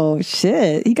 oh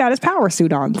shit. He got his power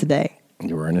suit on today.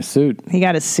 You were in a suit. He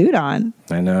got his suit on.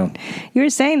 I know. You were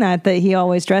saying that he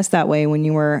always dressed that way when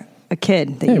you were a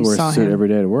kid. That you wore saw a suit him every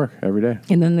day to work, every day.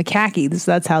 And then the khaki.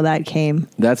 That's how that came.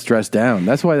 That's dressed down.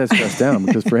 That's why that's dressed down,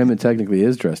 because for him it technically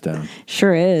is dressed down.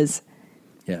 Sure is.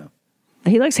 Yeah.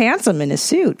 He looks handsome in his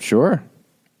suit. Sure.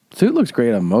 Suit looks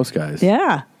great on most guys.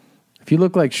 Yeah. If you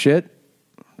look like shit,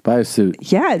 buy a suit.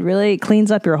 Yeah, it really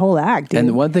cleans up your whole act, dude. And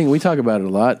the one thing, we talk about it a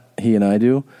lot, he and I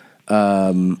do.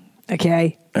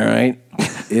 Okay. All right.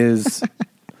 Is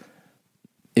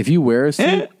if you wear a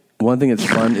suit, one thing that's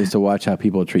fun is to watch how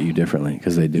people treat you differently,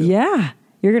 because they do. Yeah.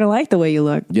 You're going to like the way you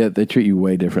look. Yeah, they treat you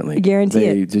way differently. I guarantee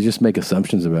it. They just make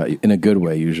assumptions about you in a good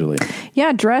way, usually.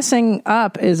 Yeah, dressing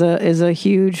up is a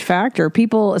huge factor.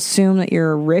 People assume that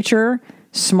you're richer,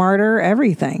 smarter,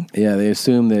 everything. Yeah, they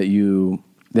assume that you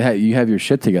have your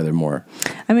shit together more.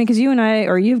 I mean, because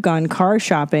you've gone car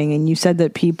shopping and you said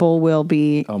that people will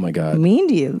be mean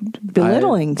to you,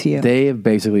 belittling to you. They have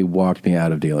basically walked me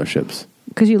out of dealerships.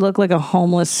 Because you look like a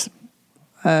homeless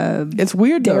it's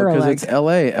weird though, because it's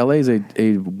LA. LA is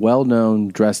a well-known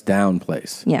dressed down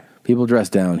place. Yeah. People dress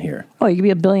down here. Oh, you could be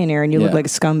a billionaire and you look like a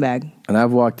scumbag. And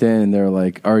I've walked in and they're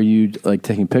like, are you like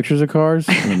taking pictures of cars?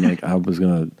 And I'm like, I was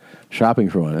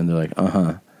shopping for one. And they're like,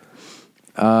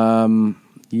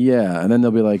 yeah. And then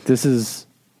they'll be like, this is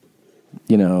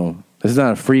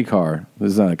not a free car.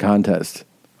 This is not a contest.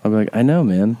 I'll be like, I know,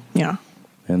 man. Yeah.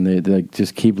 And they like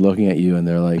just keep looking at you and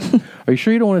they're like, are you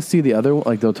sure you don't want to see the other one?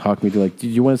 Like they'll talk me to like, did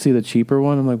you want to see the cheaper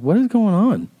one? I'm like, what is going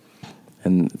on?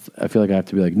 And I feel like I have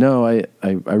to be like, no,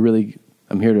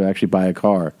 I'm here to actually buy a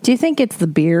car. Do you think it's the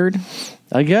beard?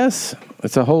 I guess.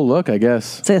 It's a whole look, I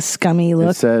guess. It's a scummy look.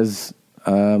 It says,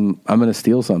 I'm going to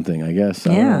steal something, I guess.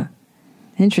 Yeah.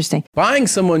 Interesting. Buying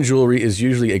someone jewelry is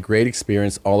usually a great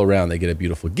experience all around. They get a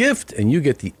beautiful gift, and you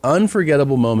get the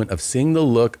unforgettable moment of seeing the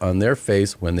look on their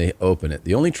face when they open it.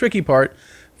 The only tricky part,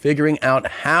 figuring out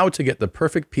how to get the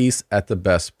perfect piece at the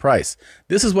best price.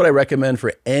 This is what I recommend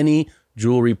for any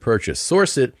jewelry purchase.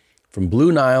 Source it from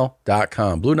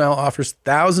BlueNile.com. Blue Nile offers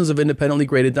thousands of independently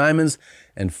graded diamonds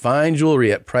and fine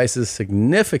jewelry at prices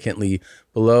significantly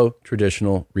below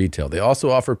traditional retail. They also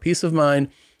offer peace of mind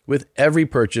with every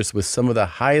purchase with some of the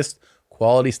highest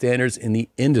quality standards in the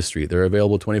industry. They're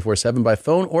available 24/7 by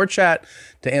phone or chat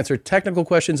to answer technical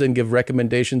questions and give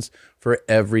recommendations for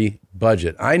every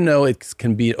budget. I know it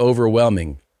can be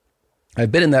overwhelming. I've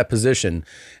been in that position,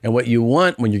 and what you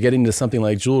want when you're getting into something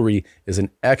like jewelry is an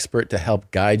expert to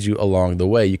help guide you along the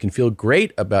way. You can feel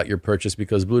great about your purchase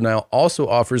because Blue Nile also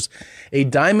offers a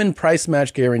diamond price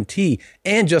match guarantee.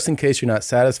 And just in case you're not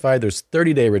satisfied, there's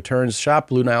 30-day returns. Shop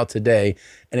Blue Nile today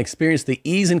and experience the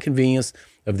ease and convenience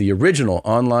of the original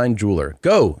online jeweler.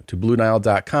 Go to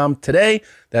BlueNile.com today.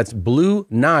 That's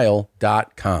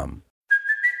BlueNile.com.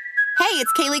 Hey,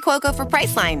 it's Kaylee Cuoco for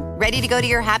Priceline. Ready to go to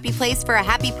your happy place for a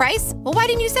happy price? Well, why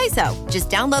didn't you say so? Just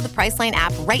download the Priceline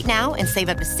app right now and save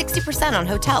up to 60% on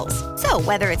hotels. So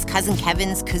whether it's Cousin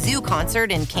Kevin's Kazoo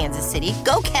Concert in Kansas City,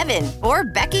 go Kevin, or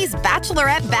Becky's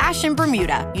Bachelorette Bash in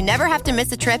Bermuda, you never have to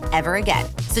miss a trip ever again.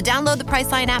 So download the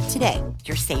Priceline app today.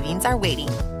 Your savings are waiting.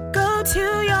 Go to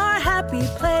your happy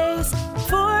place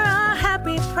for a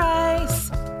happy price.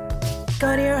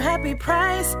 Go to your happy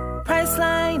price,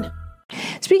 Priceline.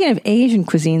 Speaking of Asian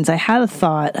cuisines, I had a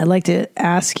thought. I'd like to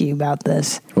ask you about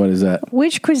this. What is that?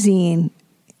 Which cuisine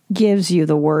gives you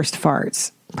the worst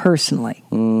farts, personally?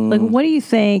 Like, what do you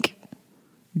think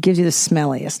gives you the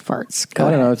smelliest farts?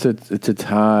 I don't know. It's a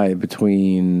tie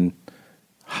between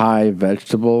high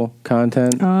vegetable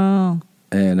content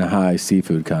and a high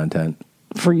seafood content.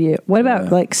 for you. What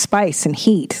about like spice and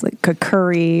heat, like a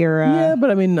curry or? Yeah,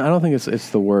 but I mean, I don't think it's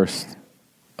the worst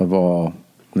of all.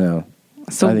 No,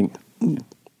 so I think.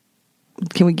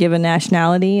 Can we give a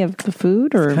nationality of the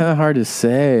food, or it's kind of hard to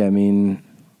say? I mean,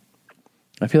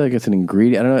 I feel like it's an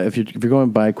ingredient. I don't know if you're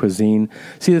going by cuisine.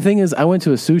 See, the thing is, I went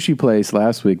to a sushi place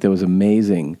last week that was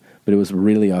amazing, but it was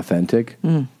really authentic.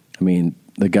 I mean,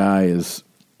 the guy is,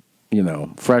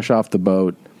 fresh off the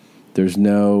boat. There's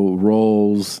no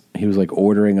rolls. He was like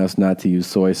ordering us not to use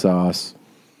soy sauce.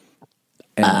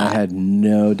 And I had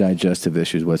no digestive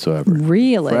issues whatsoever.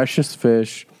 Really? Freshest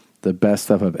fish, the best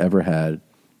stuff I've ever had.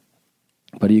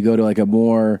 But you go to like a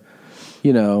more,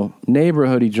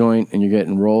 neighborhoody joint and you're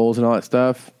getting rolls and all that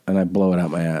stuff, and I blow it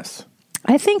out my ass.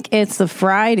 I think it's the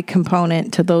fried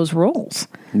component to those rolls.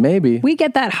 Maybe. We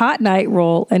get that hot night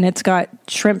roll and it's got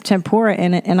shrimp tempura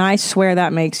in it, and I swear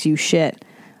that makes you shit.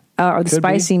 Or the Could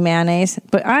spicy mayonnaise.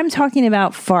 But I'm talking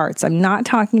about farts. I'm not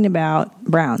talking about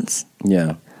browns.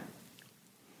 Yeah.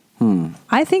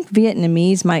 I think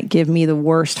Vietnamese might give me the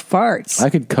worst farts. I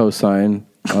could co-sign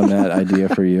on that idea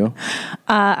for you.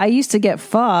 I used to get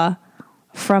pho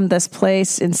from this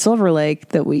place in Silver Lake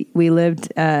that we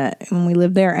lived when we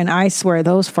lived there, and I swear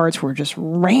those farts were just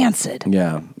rancid.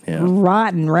 Yeah.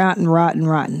 Rotten.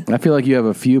 I feel like you have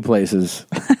a few places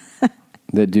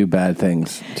that do bad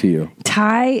things to you.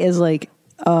 Thai is like,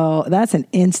 oh, that's an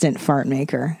instant fart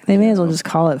maker. They may as well just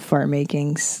call it fart make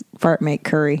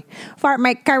curry. Fart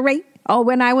make curry. Oh,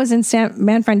 when I was in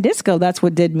San Francisco, that's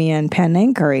what did me in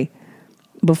Penang curry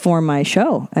before my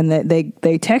show. And they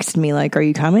texted me like, are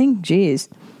you coming? Jeez.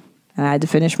 And I had to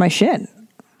finish my shit.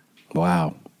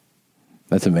 Wow.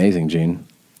 That's amazing, Gene.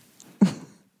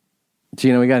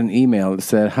 Gina, we got an email that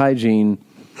said, hi, Gene.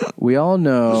 We all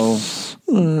know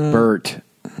Bert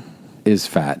is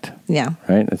fat. Yeah.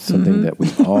 Right? That's something that we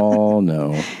all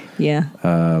know. Yeah.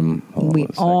 We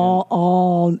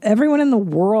all, everyone in the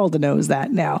world knows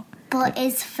that now. Bert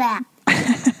is fat.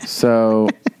 So.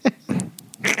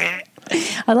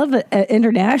 I love that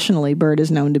internationally, Bert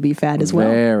is known to be fat as well.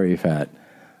 Very fat.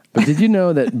 But did you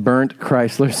know that Bernd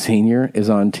Chrysler Sr. is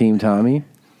on Team Tommy?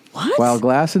 What? While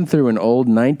glassing through an old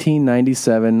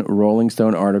 1997 Rolling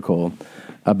Stone article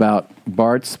about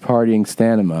Bart's partying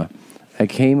stamina, I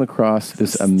came across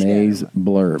this amazing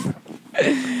blurb.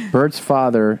 Bert's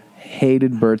father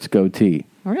hated Bert's goatee.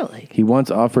 Really? He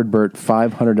once offered Bert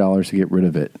 $500 to get rid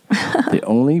of it. The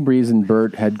only reason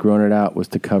Bert had grown it out was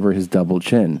to cover his double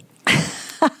chin.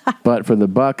 But for the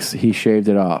bucks, he shaved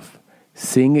it off.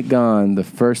 Seeing it gone, the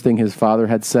first thing his father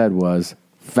had said was,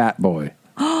 "Fat boy."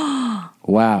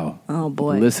 Wow. Oh,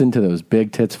 boy. Listen to those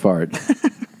big tits fart.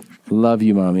 Love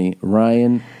you, Mommy.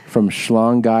 Ryan from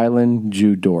Schlong Island,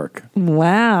 Jew dork.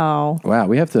 Wow. Wow,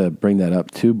 we have to bring that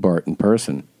up to Bart in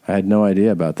person. I had no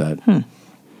idea about that.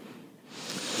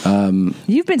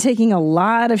 You've been taking a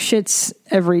lot of shits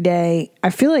every day.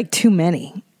 I feel like too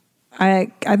many.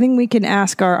 I think we can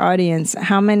ask our audience,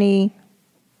 how many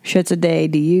shits a day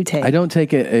do you take? I don't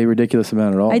take a ridiculous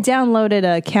amount at all. I downloaded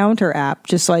a counter app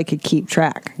just so I could keep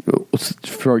track.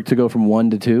 To go from 1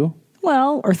 to 2?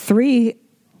 Well, or 3.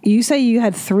 You say you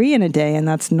had 3 in a day, and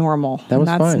that's normal. That was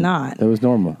that's fine. not. That was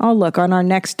normal. Oh, look, on our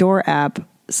Nextdoor app,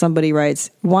 somebody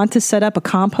writes, want to set up a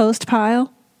compost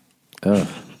pile? Ugh.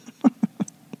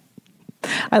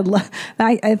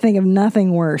 I think of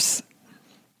nothing worse.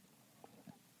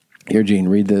 Here, Gene,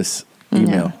 read this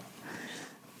email.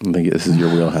 I think this is your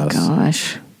wheelhouse.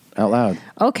 Gosh. Out loud.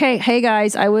 Okay. Hey,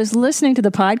 guys. I was listening to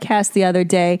the podcast the other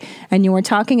day, and you were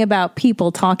talking about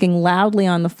people talking loudly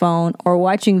on the phone or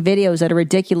watching videos at a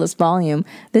ridiculous volume.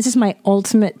 This is my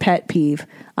ultimate pet peeve.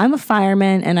 I'm a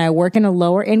fireman, and I work in a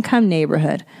lower-income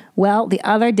neighborhood. Well, the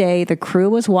other day, the crew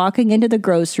was walking into the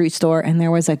grocery store, and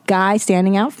there was a guy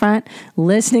standing out front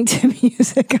listening to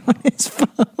music on his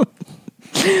phone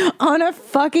on a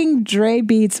fucking Dre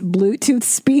Beats Bluetooth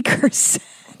speaker set.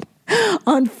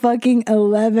 On fucking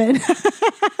 11.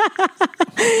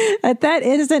 At that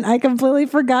instant, I completely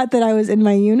forgot that I was in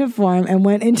my uniform and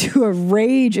went into a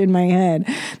rage in my head.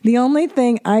 The only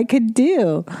thing I could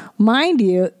do, mind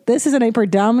you, this is in a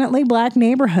predominantly black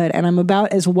neighborhood and I'm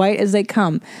about as white as they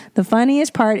come. The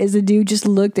funniest part is the dude just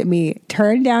looked at me,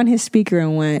 turned down his speaker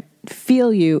and went,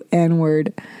 "Feel you,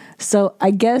 N-word." So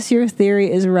I guess your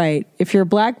theory is right. If your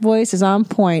black voice is on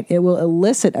point, it will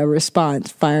elicit a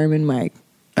response, Fireman Mike.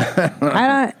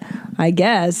 I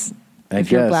guess.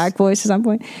 If your black voice is on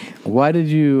point. Why did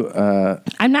you...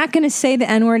 I'm not going to say the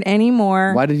N-word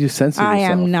anymore. Why did you censor yourself?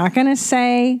 I am not going to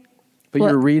say... But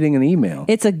you're reading an email.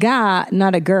 It's a guy,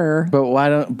 not a gur. But why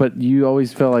don't... But you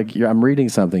always feel like I'm reading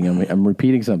something. I'm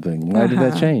repeating something. Why did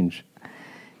that change?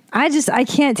 I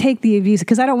can't take the abuse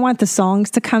because I don't want the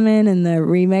songs to come in and the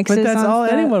remixes. But that's all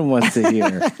stuff. anyone wants to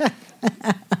hear.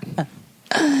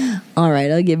 All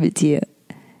right, I'll give it to you.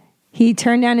 He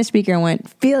turned down his speaker and went,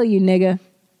 "Feel you, nigga."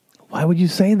 Why would you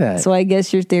say that? So I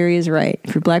guess your theory is right.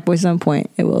 If your black voice is on point,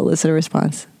 it will elicit a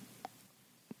response.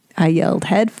 I yelled,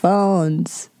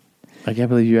 "Headphones." I can't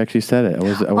believe you actually said it.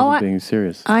 I wasn't being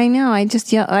serious. I know. I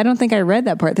just yelled. I don't think I read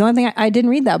that part. The only thing I didn't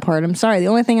read that part. I'm sorry. The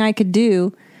only thing I could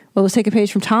do was take a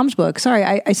page from Tom's book. Sorry,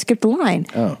 I skipped a line.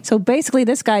 Oh. So basically,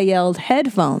 this guy yelled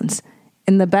 "headphones"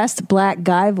 in the best black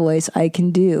guy voice I can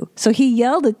do. So he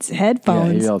yelled at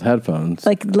headphones. Yeah, he yelled headphones.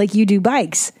 Like you do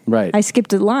bikes. Right. I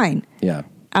skipped a line. Yeah.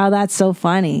 Oh, that's so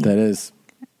funny. That is.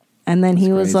 And then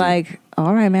he was crazy. like,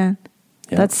 "All right, man.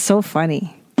 Yeah. That's so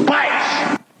funny."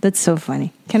 That's so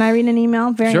funny. Can I read an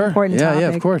email? Very important topic. Yeah,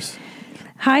 of course.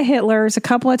 Hi, Hitlers. A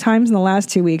couple of times in the last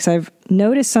 2 weeks, I've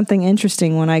noticed something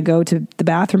interesting when I go to the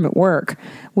bathroom at work.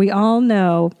 We all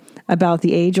know about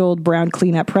the age-old brown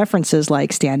cleanup preferences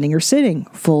like standing or sitting,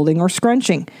 folding or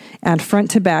scrunching, and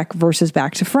front to back versus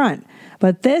back to front.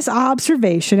 But this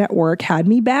observation at work had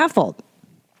me baffled.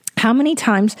 How many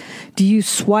times do you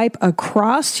swipe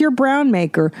across your brown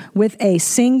maker with a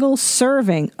single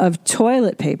serving of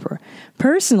toilet paper?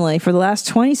 Personally, for the last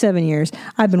 27 years,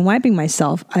 I've been wiping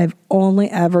myself. I've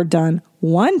only ever done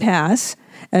one pass,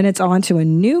 and it's on to a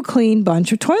new clean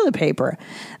bunch of toilet paper.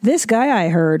 This guy I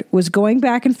heard was going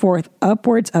back and forth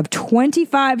upwards of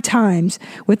 25 times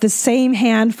with the same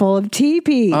handful of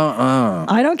TP.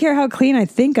 I don't care how clean I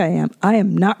think I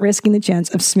am not risking the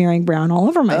chance of smearing brown all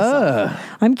over myself.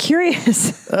 I'm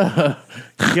curious.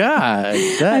 God,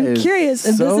 I'm curious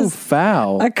if so this is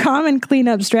foul. a common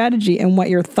cleanup strategy and what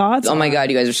your thoughts are. Oh my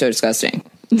God, you guys are so disgusting.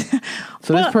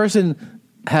 So this person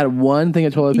had one thing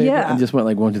of toilet paper and just went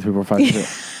like 1, 2, 3, 4, 5,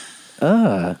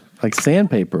 6. Like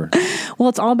sandpaper. Well,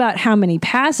 it's all about how many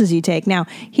passes you take. Now,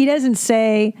 he doesn't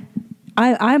say,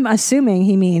 I'm assuming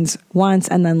he means once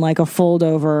and then like a fold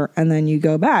over and then you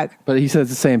go back. But he says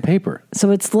the same paper.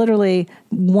 So it's literally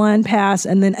one pass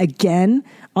and then again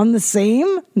on the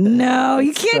same? No,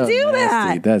 you can't do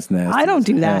nasty. that. That's nasty. I don't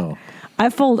do that. hell. I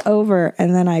fold over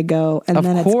and then I go and Of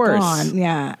then course. it's gone.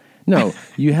 Yeah. No,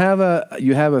 you have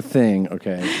a thing,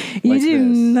 okay? You like do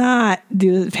this. not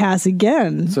do the pass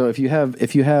again. So if you have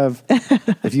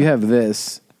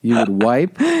this, you would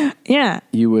wipe. Yeah.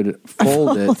 You would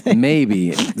fold it. Maybe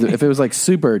if it was like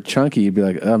super chunky, you'd be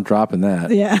like, I'm dropping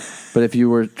that. Yeah. But if you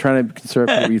were trying to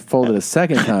conserve, you fold it a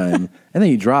second time and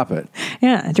then you drop it.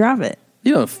 Yeah, drop it.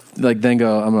 You don't like then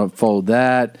go, I'm going to fold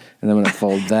that and I'm going to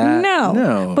fold that.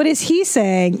 No. But is he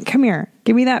saying, come here,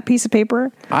 give me that piece of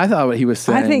paper? I thought what he was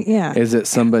saying I think, yeah. is that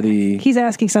somebody... He's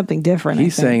asking something different.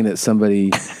 He's saying that somebody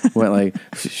went like...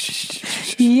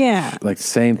 Yeah. Like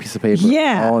same piece of paper.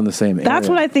 Yeah. All in the same area. That's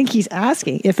what I think he's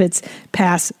asking. If it's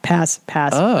pass.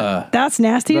 That's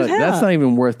nasty as hell. That's not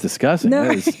even worth discussing. No.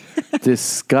 That is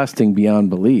disgusting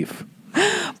beyond belief.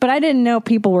 But I didn't know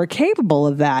people were capable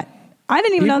of that. I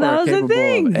didn't even know that was a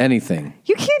thing. Of anything.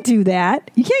 You can't do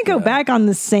that. You can't go back on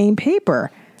the same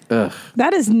paper. Ugh.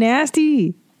 That is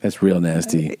nasty. That's real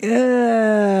nasty.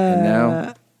 And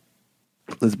now,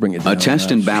 let's bring it down. A test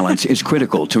and balance is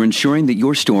critical to ensuring that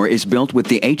your store is built with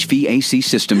the HVAC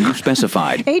system you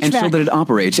specified and so that it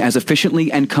operates as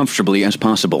efficiently and comfortably as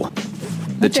possible.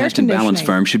 The test and balance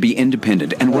firm should be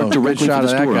independent and work directly for the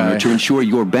store owner to ensure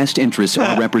your best interests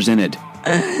are represented.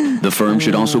 The firm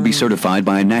should also be certified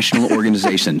by a national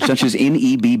organization such as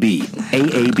NEBB,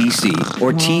 AABC,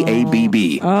 or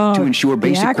TABB to ensure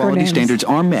basic quality standards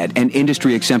are met and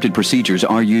industry-accepted procedures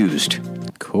are used.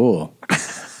 Cool.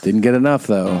 Didn't get enough,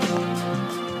 though.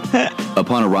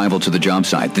 Upon arrival to the job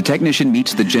site, the technician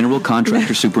meets the general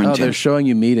contractor Oh, superintendent. they're showing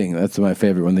you meeting. That's my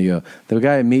favorite. When the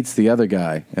guy meets the other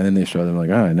guy, and then they show them like,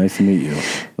 all right, nice to meet you.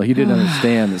 Like you didn't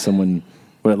understand that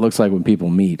what it looks like when people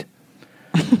meet.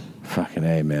 Fucking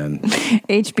A, man.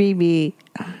 HBB.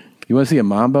 You want to see a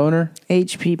mom boner?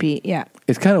 HPP, yeah.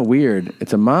 It's kind of weird.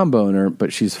 It's a mom boner,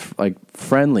 but she's like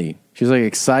friendly. She's like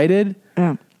excited.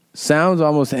 Yeah. Sounds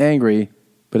almost angry,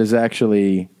 but is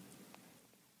actually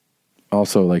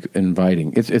also like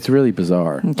inviting. It's really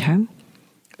bizarre. Okay.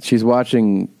 She's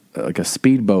watching like a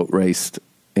speedboat race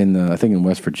I think in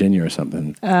West Virginia or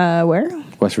something. Where?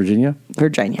 West Virginia?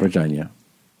 Virginia.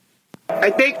 I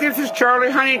think this is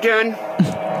Charlie Huntington.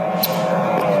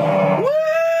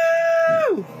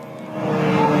 Woo!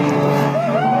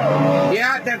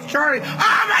 Yeah, that's Charlie.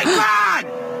 Oh my God!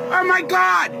 Oh my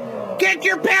God! Get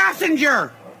your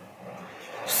passenger!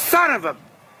 Son of a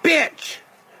bitch!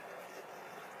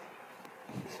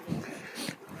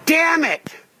 Damn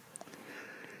it!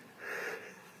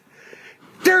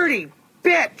 Dirty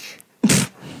bitch!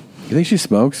 You think she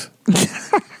smokes?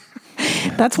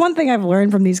 That's one thing I've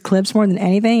learned from these clips more than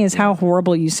anything is how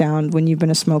horrible you sound when you've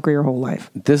been a smoker your whole life.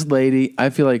 This lady, I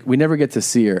feel like we never get to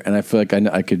see her, and I feel like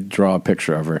I could draw a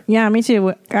picture of her. Yeah, me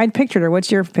too. I pictured her. What's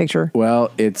your picture?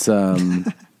 Well, it's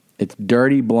it's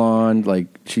dirty blonde. Like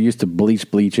she used to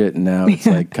bleach it, and now it's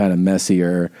like kind of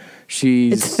messier.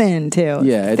 It's thin too.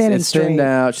 Yeah, thin it's thinned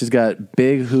out. She's got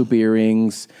big hoop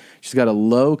earrings. She's got a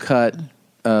low cut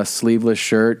sleeveless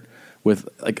shirt with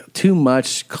like too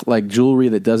much like jewelry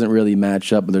that doesn't really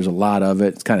match up, but there's a lot of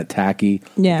it. It's kind of tacky.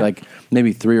 Yeah. Like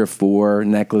maybe 3 or 4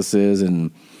 necklaces,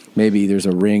 and maybe there's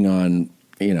a ring on,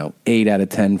 8 out of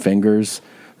 10 fingers,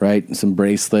 right? And some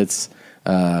bracelets,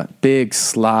 big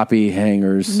sloppy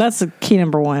hangers. That's the key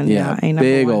number one. Yeah, number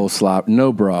big one. old slop.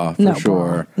 No bra, for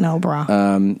sure. No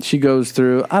bra. She goes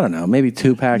through, I don't know, maybe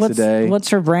 2 packs a day. What's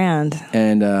her brand?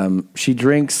 And she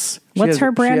drinks. What's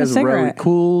her brand of cigarette?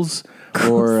 Cools.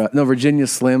 Or Virginia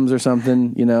Slims or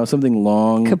something, something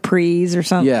long. Capris or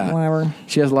something, yeah. whatever.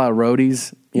 She has a lot of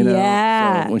roadies,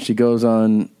 Yeah. So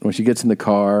when she gets in the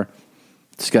car,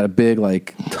 she's got a big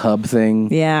like tub thing.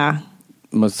 Yeah.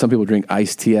 Some people drink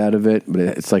iced tea out of it, but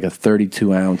it's like a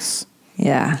 32 ounce.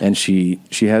 Yeah. And she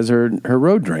has her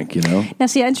road drink, Now,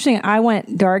 see, interesting. I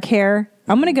went dark hair.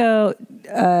 I'm going to go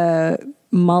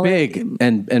mullet. Big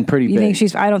and pretty big. You think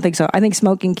she's? I don't think so. I think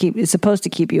smoking is supposed to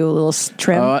keep you a little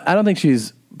trim. I don't think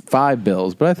she's 5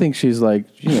 bills, but I think she's like,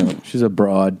 she's a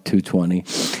broad 220.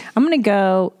 I'm going to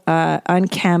go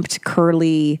unkempt,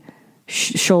 curly,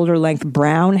 shoulder length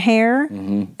brown hair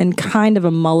and kind of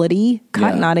a mullety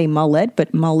cut, not a mullet,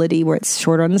 but mullety where it's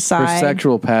shorter on the side. Her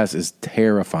sexual past is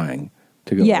terrifying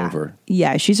to go over.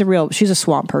 Yeah, she's a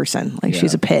swamp person. Like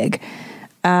she's a pig.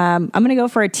 I'm going to go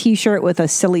for a T-shirt with a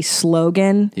silly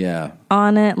slogan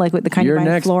on it, like with the kind You're of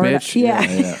next, Florida. bitch.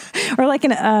 Yeah. Or like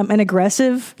an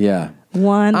aggressive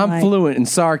one. I'm fluent in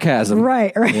sarcasm.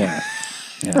 Right. Yeah.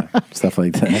 Stuff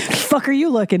like that. Fuck are you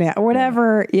looking at? Or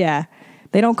whatever. Yeah.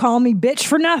 They don't call me bitch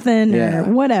for nothing or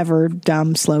whatever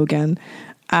dumb slogan.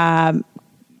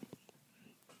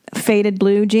 Faded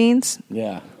blue jeans.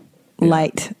 Yeah.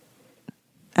 Light.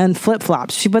 And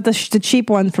flip-flops. She put the cheap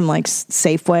one from like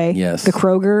Safeway. Yes. The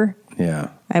Kroger. Yeah.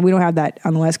 And we don't have that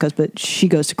on the West Coast, but she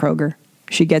goes to Kroger.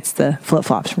 She gets the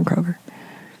flip-flops from Kroger.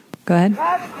 Go ahead.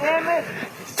 God damn it.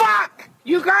 Fuck!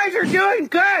 You guys are doing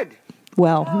good.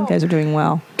 Well, you guys are doing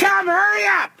well. Tom, hurry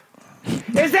up.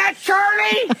 Is that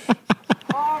Charlie?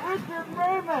 Richard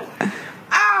Raymond.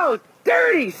 Oh,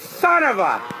 dirty son of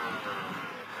a.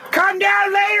 Come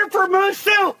down later for moose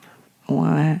soup.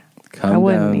 What? I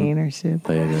wouldn't eat her soup.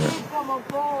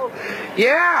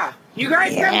 Yeah. You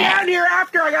guys come down here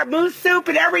after I got moose soup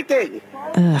and everything.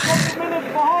 Ugh.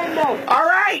 All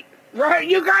right. Right.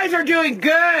 You guys are doing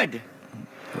good.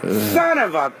 Son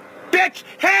of a bitch.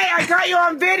 Hey, I got you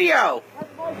on video.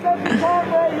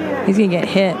 He's going to get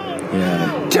hit.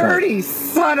 Yeah. Dirty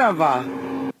son of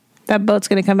a. That boat's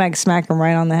going to come back and smack him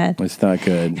right on the head. It's not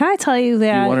good. Can I tell you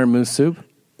that? You want her moose soup?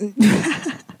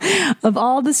 Of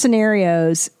all the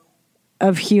scenarios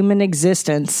of human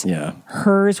existence,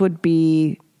 hers would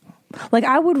be like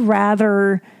I would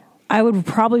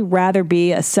probably rather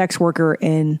be a sex worker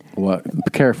in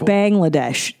Careful.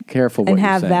 Bangladesh. Careful what and you're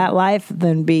have saying. that life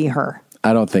than be her.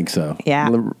 I don't think so. Yeah.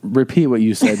 Repeat what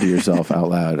you said to yourself out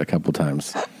loud a couple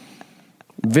times.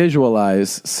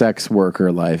 Visualize sex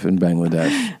worker life in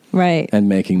Bangladesh. Right. And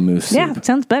making moose soup. Yeah,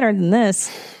 sounds better than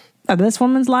this. This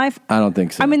woman's life? I don't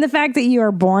think so. I mean, the fact that you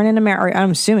are born in America,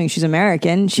 I'm assuming she's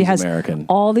American. She has American.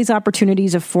 all these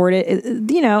opportunities afforded,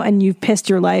 and you've pissed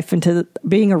your life into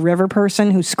being a river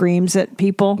person who screams at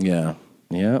people. Yeah.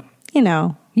 Yeah.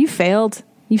 You failed.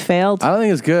 You failed. I don't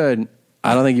think it's good.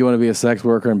 I don't think you want to be a sex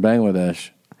worker in Bangladesh.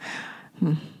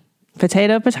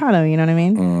 Potato, you know what I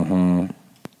mean?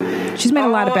 Mm-hmm. She's made a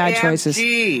lot of bad choices.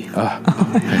 Gee,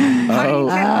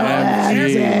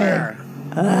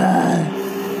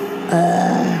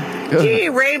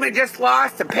 Raymond just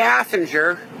lost a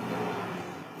passenger.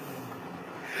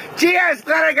 Gee, I was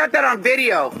glad I got that on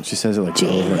video. She says it like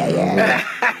over and over.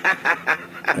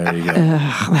 There you go.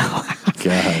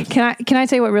 God. Can I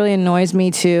tell you what really annoys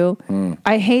me too?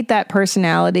 I hate that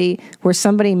personality where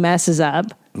somebody messes up.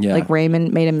 Yeah. Like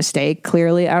Raymond made a mistake.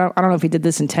 Clearly, I don't know if he did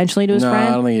this intentionally to his friend.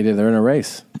 I don't think he did. They're in a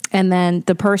race. And then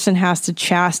the person has to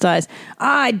chastise.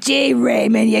 Gee,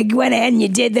 Raymond, you went ahead and you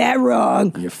did that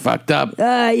wrong. You fucked up.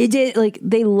 You did. Like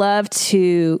they love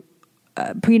to,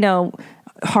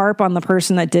 harp on the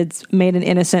person that made an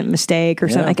innocent mistake or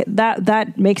something like that.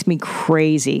 That makes me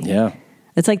crazy. Yeah.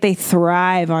 It's like they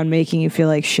thrive on making you feel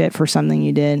like shit for something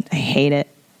you did. I hate it.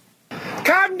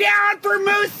 Come down for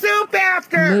moose soup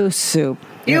after. Moose soup.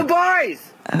 You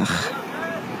boys.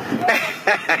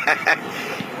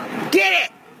 Get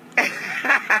it!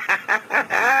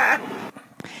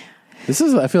 This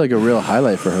is, I feel like, a real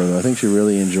highlight for her, though. I think she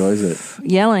really enjoys it.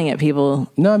 Yelling at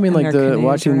people. No, I mean, like,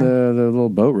 watching the the little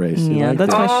boat race. You Yeah, like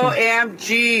that's that? why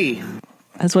OMG.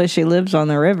 That's why she lives on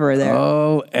the river there.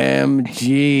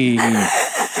 OMG.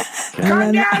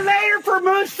 Come down later for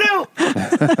moose soup.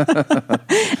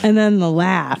 And then the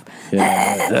laugh.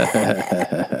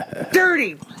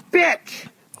 Dirty bitch.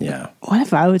 Yeah. What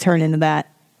if I would turn into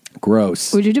that?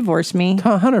 Gross. Would you divorce me?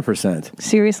 100%.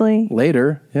 Seriously?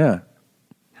 Later, yeah.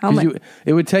 How 'Cause much?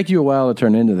 it would take you a while to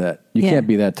turn into that. You Yeah. can't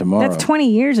be that tomorrow. That's 20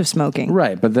 years of smoking.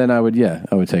 Right, but then I would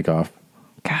take off.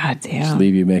 God damn. Just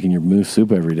leave you making your moose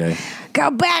soup every day. Go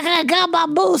back and I got my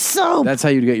moose soup. That's how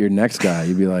you'd get your next guy.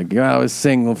 You'd be like, I was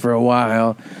single for a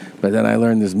while, but then I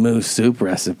learned this moose soup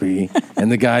recipe,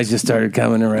 and the guys just started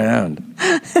coming around.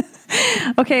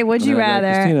 Okay, would you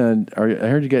rather? Christina, I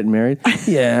heard you getting married.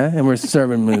 Yeah, and we're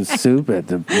serving moose soup at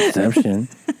the reception.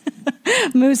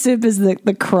 Moose soup is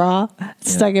the craw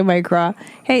stuck in my craw.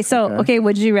 Hey, so, okay,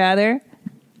 would you rather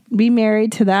be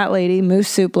married to that lady, moose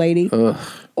soup lady,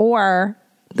 or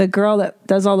the girl that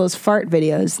does all those fart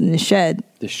videos in the shed?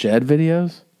 The shed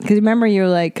videos? Because remember, you were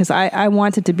like, because I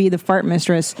wanted to be the fart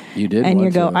mistress. You did, and you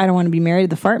want go, to. I don't want to be married to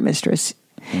the fart mistress.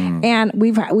 And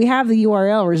we have the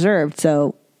URL reserved,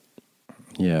 so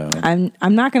yeah,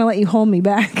 I'm not going to let you hold me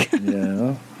back.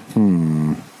 Yeah.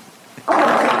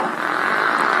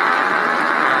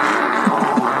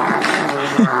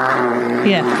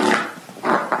 Yeah.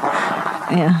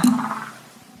 Yeah.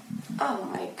 Oh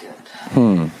my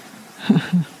god.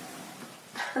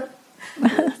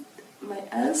 My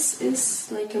ass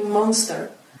is like a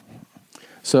monster.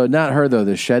 So not her, though,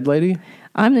 the shed lady?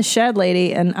 I'm the shed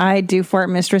lady, and I do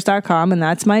fartmistress.com, and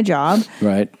that's my job.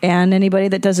 Right. And anybody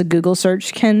that does a Google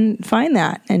search can find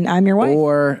that, and I'm your wife.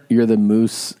 Or you're the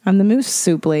moose. I'm the moose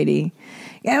soup lady.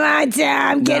 Come on,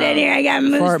 Tom, get in here. I got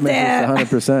moose Fart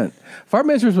mistress, 100%. Fart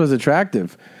mistress was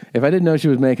attractive. If I didn't know she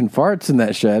was making farts in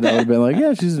that shed, I would have been like,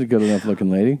 yeah, she's a good enough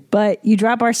looking lady. But you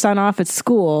drop our son off at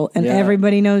school, and Yeah.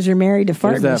 everybody knows you're married to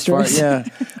fart There's that mistress. yeah.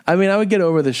 I mean, I would get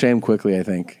over the shame quickly, I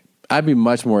think. I'd be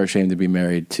much more ashamed to be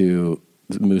married to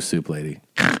the moose soup lady.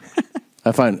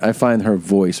 I find her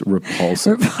voice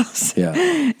repulsive.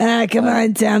 Yeah. Come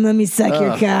on, Tom, let me suck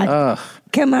your cock.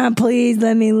 Come on, please,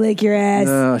 let me lick your ass.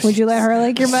 No, Would you let her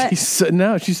lick your butt?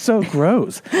 She's so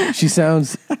gross. She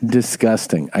sounds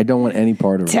disgusting. I don't want any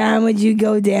part of her. Tom, would you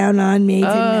go down on me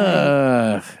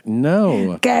tonight?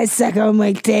 No. Guys, suck on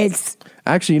my tits.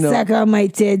 Actually, suck on my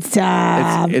tits,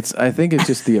 Tom. I think it's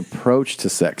just the approach to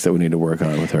sex that we need to work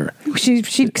on with her.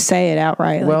 She'd say it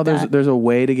outright. Well, like there's a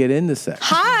way to get into sex.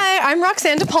 Hi, I'm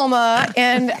Roxanne DePalma,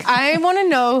 and I want to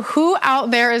know who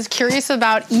out there is curious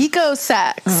about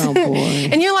eco-sex. Oh, boy.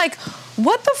 And you're like,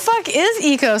 what the fuck is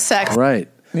eco-sex? Right.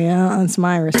 Yeah, that's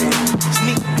my response.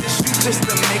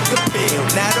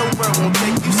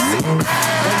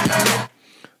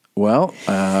 Well,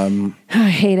 I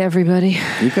hate everybody.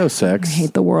 Eco-sex. I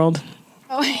hate the world.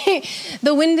 Oh,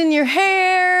 the wind in your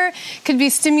hair could be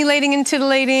stimulating and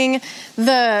titillating.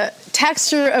 The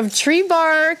texture of tree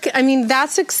bark. I mean,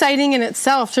 that's exciting in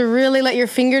itself, to really let your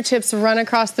fingertips run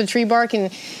across the tree bark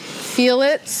and feel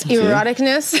its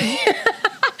eroticness.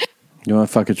 You want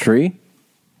to fuck a tree?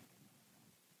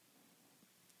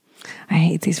 I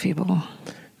hate these people.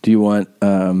 Do you want,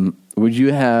 would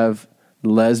you have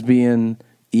lesbian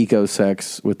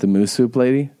eco-sex with the moose soup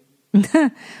lady?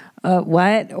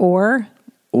 What?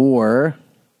 Or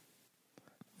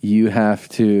you have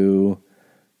to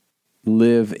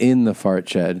live in the fart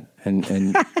shed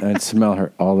and smell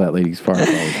all that lady's fart all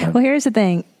the time. Well, here's the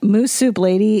thing. Moose soup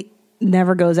lady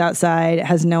never goes outside,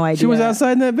 has no idea. She was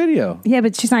outside in that video. Yeah,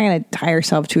 but she's not going to tie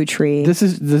herself to a tree. This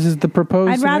is the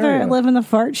proposed I'd rather scenario. live in the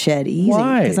fart shed. Easy.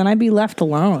 Why? Because then I'd be left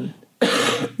alone.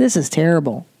 This is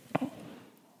terrible.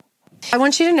 I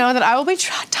want you to know that I will be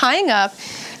tying up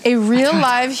a real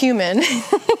live human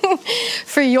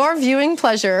for your viewing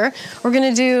pleasure. We're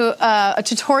going to do a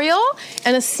tutorial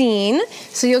and a scene,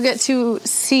 so you'll get to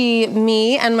see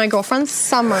me and my girlfriend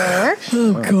Summer.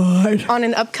 Oh God! On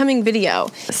an upcoming video.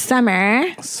 Summer.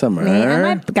 Me and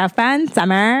my girlfriend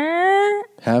Summer.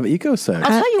 Have eco-sex.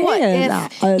 I'll tell you what,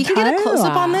 if you can get a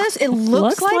close-up on this, it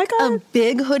looks like a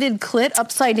big hooded clit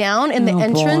upside down, and the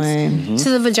entrance to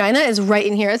the vagina is right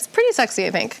in here. It's pretty sexy,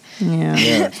 I think. Yeah.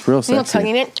 Yeah, it's real A little sexy. tongue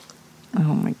in it.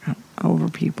 Oh my God. Over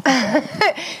people.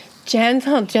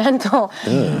 Gentle.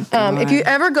 If you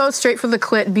ever go straight for the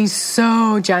clit, be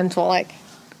so gentle, like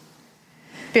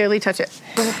barely touch it.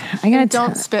 I gotta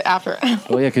don't spit after.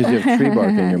 Oh yeah, because you have tree bark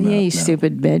in your mouth. Yeah, you now.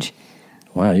 stupid bitch.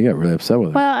 Wow, you got really upset with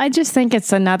her. Well, I just think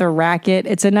it's another racket.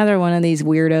 It's another one of these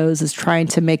weirdos is trying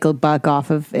to make a buck off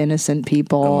of innocent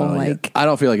people. Well, yeah. I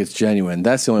don't feel like it's genuine.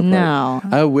 That's the only part. No.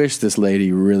 I wish this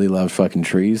lady really loved fucking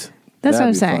trees. That's what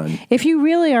I'm That'd be saying. fun. If you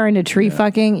really are into tree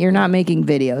fucking, you're not making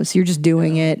videos. You're just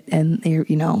doing it, and you're,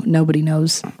 nobody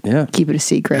knows. Yeah, keep it a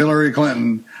secret. Hillary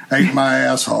Clinton ate my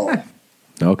asshole.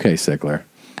 Okay, Sickler.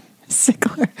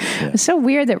 It's so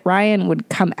weird that Ryan would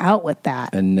come out with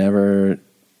that. And never.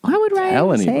 Why would tell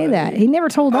Ryan say anybody. that? He never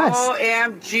told us.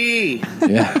 OMG.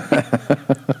 Yeah.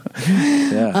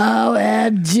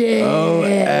 OMG.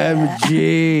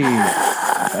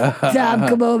 OMG. Tom,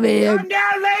 come over here. Come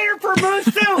down later for moose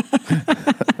soup.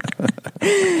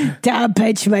 Tom,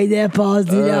 pinch my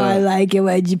nipples. You know I like it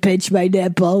when you pinch my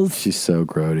nipples. She's so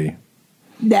grody.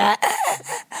 Nah.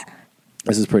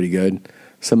 This is pretty good.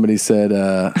 Somebody said,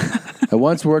 I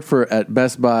once worked at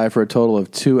Best Buy for a total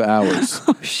of 2 hours.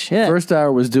 Oh, shit. First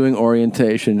hour was doing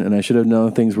orientation, and I should have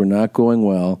known things were not going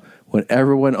well when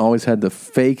everyone always had the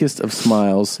fakest of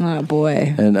smiles. Oh,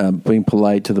 boy. And being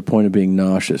polite to the point of being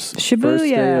nauseous. Shibuya. First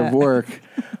day of work,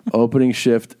 opening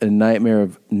shift, a nightmare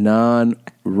of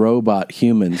non-robot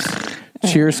humans.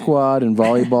 Cheer squad and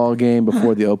volleyball game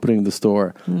before the opening of the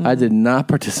store. I did not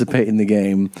participate in the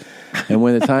game. And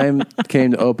when the time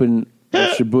came to open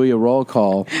the Shibuya roll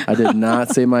call, I did not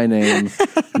say my name,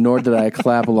 nor did I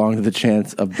clap along to the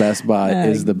chants of Best Buy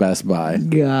is the Best Buy.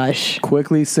 Gosh.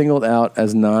 Quickly singled out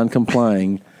as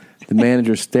non-complying, the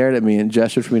manager stared at me and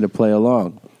gestured for me to play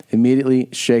along, immediately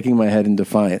shaking my head in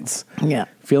defiance. Yeah.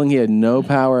 Feeling he had no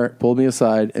power, pulled me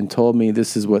aside and told me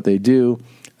this is what they do.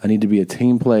 I need to be a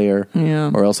team player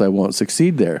or else I won't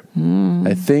succeed there.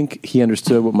 I think he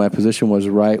understood what my position was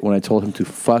right when I told him to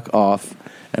fuck off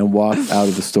and walked out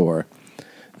of the store.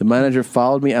 The manager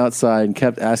followed me outside and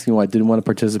kept asking why I didn't want to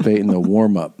participate in the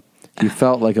warm-up. He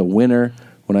felt like a winner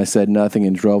when I said nothing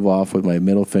and drove off with my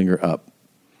middle finger up.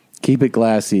 Keep it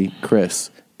classy,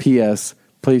 Chris. P.S.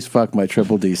 Please fuck my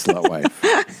triple D slut wife.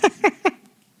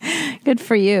 Good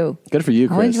for you. Good for you,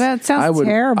 Chris. That sounds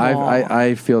terrible.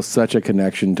 I feel such a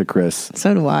connection to Chris.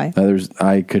 So do I.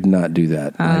 I could not do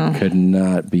that. I could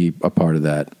not be a part of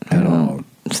that at all.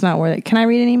 It's not worth it. Can I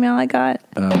read an email I got?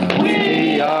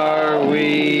 We are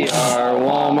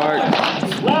Walmart.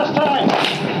 Last time.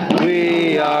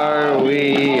 We are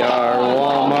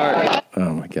Walmart.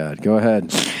 Oh my God. Go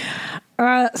ahead.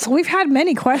 So we've had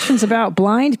many questions about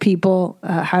blind people.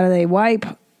 How do they wipe?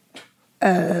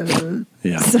 Yeah.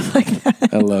 Stuff like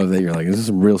that. I love that you're like, this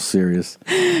is real serious.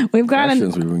 We've got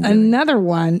questions we've been getting. another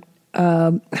one.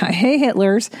 Hey,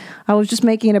 Hitlers. I was just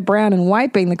making it brown and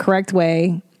wiping the correct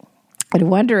way and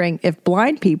wondering if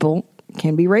blind people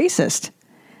can be racist.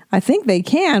 I think they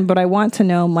can, but I want to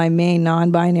know my main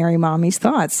non-binary mommy's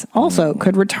thoughts. Also,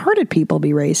 could retarded people be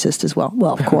racist as well?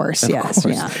 Well, of course, yes.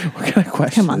 course. Yeah. What kind of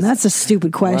question? Come on, that's a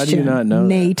stupid question. Why do you not know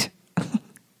Nate?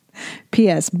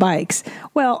 P.S. Bikes.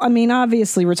 Well, I mean,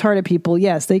 obviously, retarded people,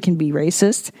 yes, they can be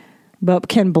racist, but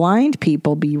can blind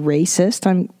people be racist?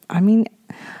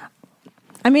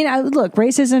 Look,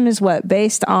 racism is what?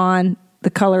 Based on the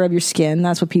color of your skin.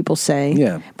 That's what people say.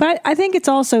 Yeah. But I think it's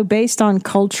also based on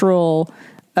cultural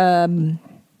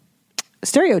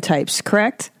stereotypes,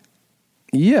 correct?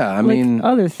 Yeah, I mean,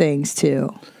 other things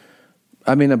too.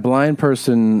 I mean, a blind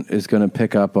person is going to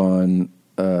pick up on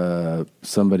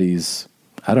somebody's,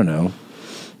 I don't know,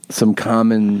 some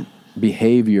common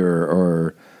behavior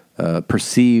or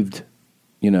perceived,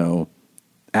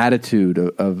 attitude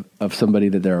of somebody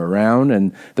that they're around.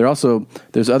 And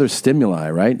there's other stimuli,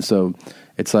 right? So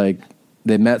it's like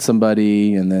they met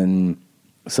somebody and then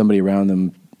somebody around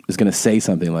them is going to say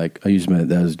something like, oh, you just met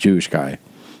that was a Jewish guy.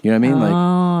 You know what I mean?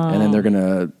 Like, and then they're going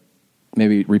to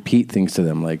maybe repeat things to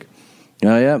them like,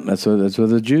 oh yeah, that's what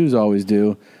the Jews always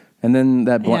do. And then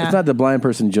it's not the blind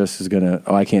person just is going to,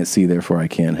 I can't see, therefore I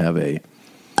can't have a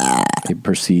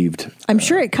perceived I'm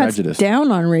sure it cuts prejudice.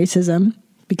 down on racism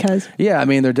because... Yeah, I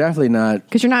mean, they're definitely not...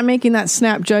 Because you're not making that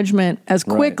snap judgment as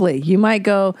quickly. Right. You might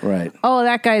go, oh,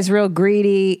 that guy's real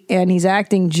greedy and he's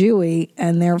acting Jewy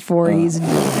and therefore he's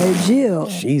a Jew.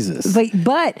 Jesus.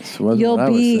 But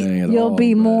you'll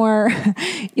be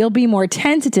more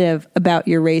tentative about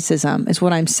your racism is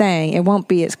what I'm saying. It won't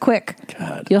be as quick.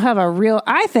 God. You'll have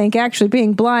I think actually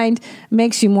being blind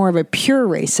makes you more of a pure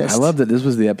racist. I love that this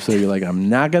was the episode you're like, I'm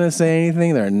not going to say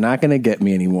anything. They're not going to get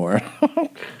me anymore.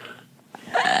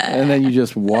 And then you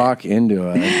just walk into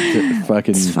a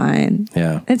fucking... It's fine.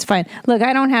 Yeah. It's fine. Look,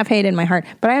 I don't have hate in my heart,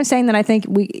 but I'm saying that I think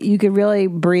you could really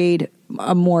breed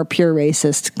a more pure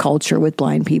racist culture with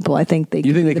blind people. I think they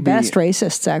could be the best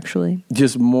racists, actually.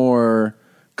 Just more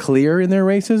clear in their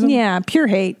racism? Yeah, pure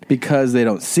hate. Because they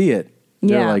don't see it.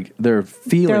 Yeah. They're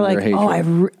feeling They're like, their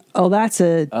hatred.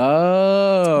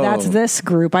 that's this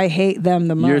group. I hate them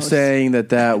the most. You're saying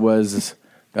that was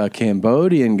a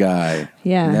Cambodian guy.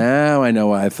 Yeah. Now I know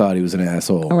why I thought he was an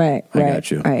asshole. Right. I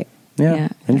got you. Right. Yeah.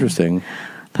 Interesting.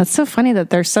 That's so funny that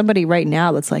there's somebody right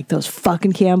now that's like those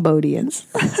fucking Cambodians.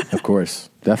 Of course.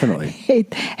 Definitely.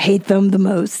 hate them the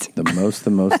most. The most.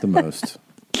 The more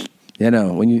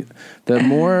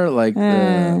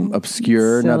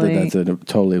obscure, not that silly. that's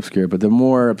totally obscure, but the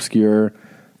more obscure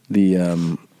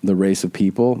the race of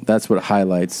people, that's what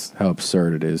highlights how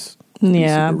absurd it is.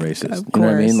 Yeah, super racist. of You know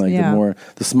what I mean? course,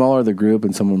 The smaller the group,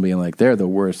 and someone being like, they're the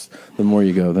worst. The more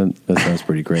you go, then that sounds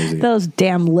pretty crazy. Those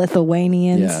damn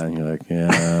Lithuanians. Yeah, and you're like,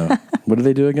 yeah. What do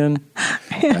they do again?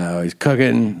 He's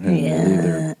cooking, and they leave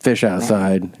their fish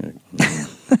outside.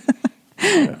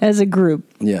 As a group.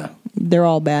 Yeah. They're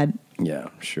all bad. Yeah,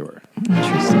 sure.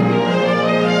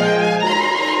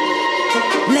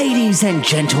 Ladies and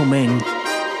gentlemen,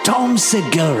 Tom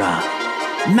Segura,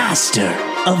 master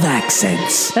of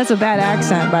accents. That's a bad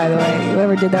accent, by the way.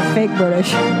 Whoever did that fake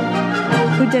British.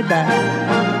 Who did that?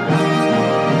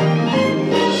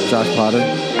 Josh Potter.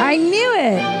 I knew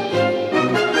it.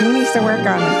 He needs to work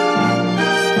on it.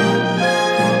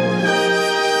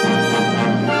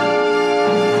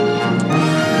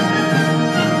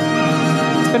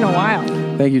 It's been a while.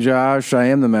 Thank you, Josh. I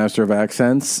am the master of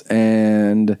accents,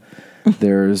 and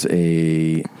there's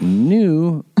a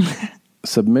new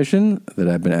submission that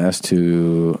I've been asked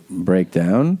to break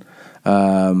down.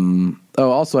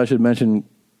 Also, I should mention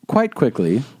quite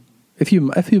quickly, if you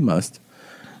must,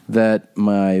 that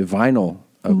my vinyl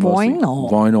of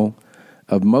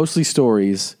Mostly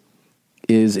Stories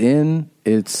is in.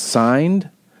 It's signed.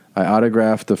 I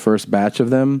autographed the first batch of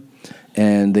them,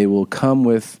 and they will come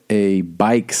with a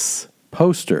Bikes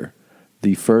poster.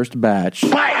 The first batch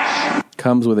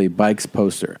comes with a Bikes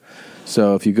poster.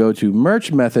 So if you go to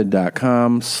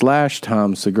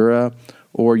merchmethod.com/Tom Segura,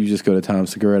 or you just go to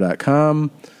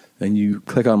tomsegura.com and you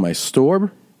click on my store,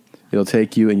 it'll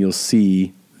take you and you'll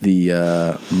see the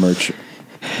merch,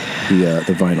 the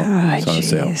vinyl. It's on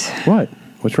sale. What?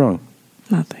 What's wrong?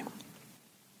 Nothing.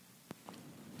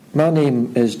 My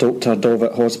name is Dr.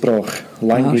 David Hosbroch,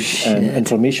 Language and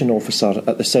Information Officer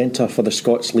at the Centre for the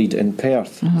Scots Lead in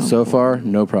Perth. So far,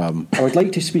 no problem. I would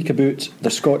like to speak about the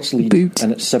Scots Lead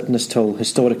and its Sibnastill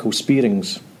historical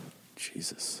spearings.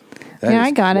 Jesus.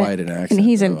 I got it. An accent, and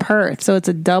he's in Perth, so it's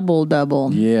a double.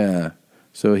 Yeah.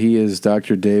 So he is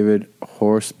Dr. David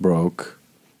Horsbrook.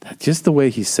 Just the way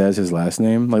he says his last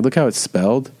name. Look how it's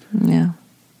spelled. Yeah.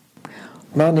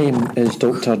 My name is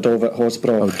Dr. David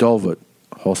Hosbroch. Oh, David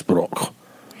Hosbroch.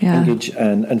 Yeah. Language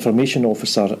and Information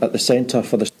Officer at the Centre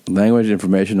for the Language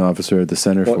Information Officer at the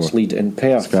Centre for Scots Lead in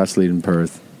Perth. Scots Lead in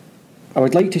Perth. I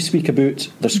would like to speak about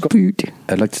the Scots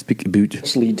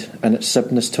Lead and its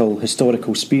Sibnastill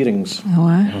historical spearings. Oh,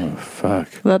 what? Oh, fuck.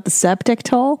 About the septic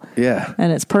toll? Yeah.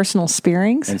 And its personal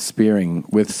spearings? And spearing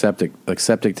with septic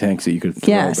tanks that you could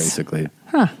throw, basically.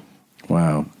 Huh.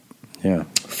 Wow. Yeah.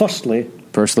 Firstly,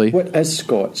 what is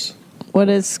Scots? What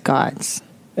is Scots?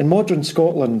 In modern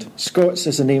Scotland, Scots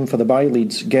is the name for the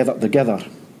by-leads gathered together.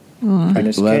 And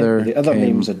it's Leather, the other came,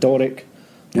 names are Doric,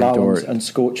 Lallans and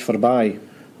Scotch for by.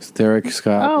 Steric,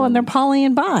 Scott. Oh, and they're Polly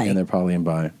and By. And they're Polly and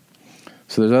By.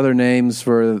 So there's other names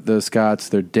for the Scots.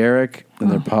 They're Derek,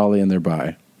 and they're Polly, and they're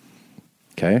By.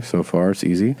 Okay, so far it's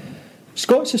easy.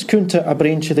 Scots is cúnta a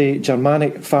branch of the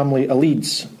Germanic family of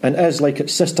Leeds, and is, like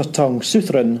its sister tongue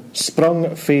Southron,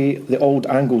 sprung fae the Old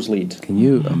Angles Lead. Can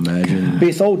you imagine?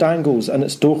 Both Old Angles and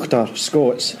its dochter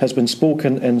Scots has been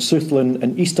spoken in Southland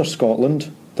and Easter Scotland,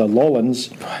 the Lowlands,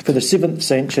 for the 7th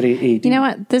century AD. You know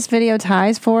what this video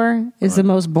ties for? Is the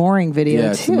most boring video,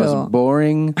 Yeah, it's too. the most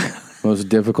boring, most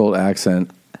difficult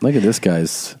accent. Look at this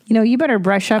guy's. You know, you better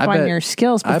brush up I on bet- your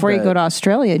skills I before you bet- go to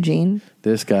Australia, Gene.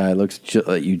 This guy looks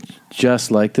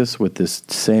just like this with this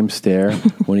same stare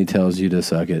when he tells you to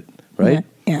suck it, right?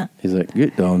 Yeah. He's like,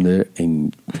 get down there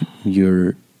and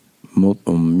your mouth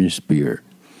on your spear.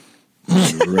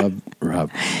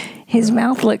 Rub. His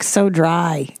mouth looks so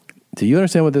dry. Do you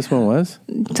understand what this one was?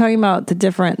 Talking about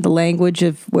the language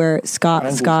of where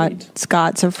Scots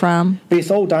are from.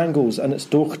 Both Old Angles and its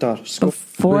dochter Scots.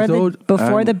 Before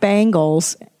the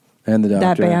Bangles. And the doctor.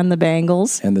 That band, the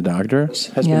Bangles. And the doctor.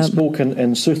 Has been spoken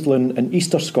in Southland and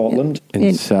Easter Scotland.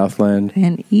 In Southland.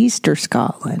 And Easter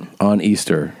Scotland. On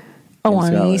Easter. Oh, In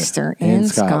on Scotland. Easter in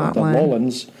Scotland. The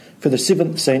Lowlands for the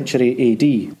 7th century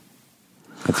AD.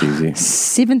 That's easy.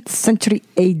 7th century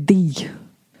AD.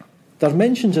 There are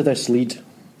mentions of this lead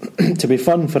to be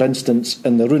found, for instance,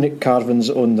 in the runic carvings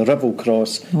on the Rivel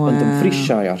Cross in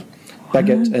Dumfriesshire,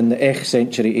 bigot in the 8th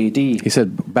century AD. He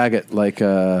said baguette like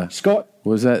Scott.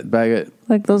 Was that baguette?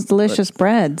 Like those delicious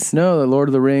breads. No, the Lord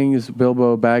of the Rings,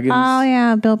 Bilbo Baggins. Oh,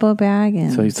 yeah, Bilbo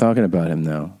Baggins. So he's talking about him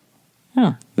now.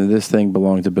 Huh. This thing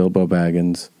belonged to Bilbo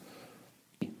Baggins.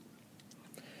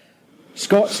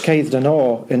 Scots caithed an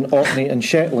awe in Orkney and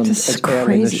Shetland as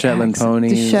early The Shetland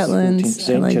ponies. The Shetlands,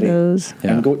 I like those.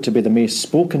 And got to be the most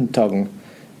spoken tongue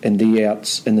in the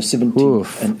arts in the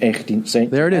 17th and 18th century.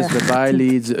 There it is, the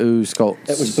Byleeds o Scots.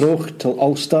 It was broke till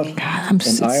Ulster. God,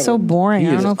 it's so boring.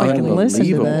 I don't know if I can listen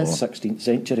to this. 16th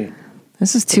century.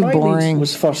 This is too the Byleeds boring.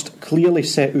 Was first clearly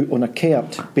set out on a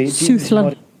cart.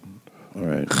 Southland. All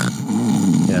right.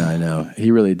 Yeah, I know. He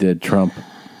really did trump.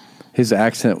 His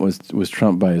accent was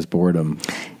trumped by his boredom.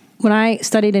 When I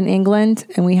studied in England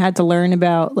and we had to learn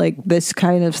about like this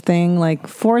kind of thing, like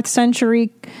 4th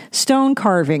century stone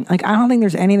carving, like I don't think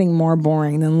there's anything more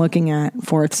boring than looking at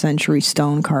 4th century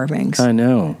stone carvings. I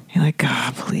know. You're like,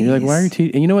 God, please. You're like, why are you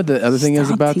teaching? And you know what the other thing is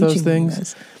Stop about those teaching me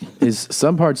things? Is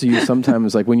some parts of you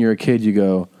sometimes, like when you're a kid, you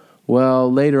go,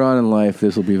 well, later on in life,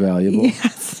 this will be valuable.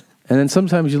 Yes. And then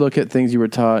sometimes you look at things you were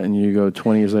taught and you go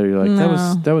 20 years later, you're like,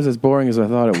 No. that was as boring as I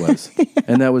thought it was.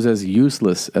 And that was as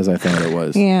useless as I thought it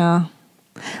was. Yeah.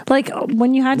 Like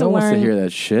when you had No to one wants to learn hear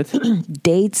that shit.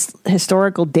 dates,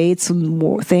 historical dates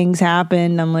when things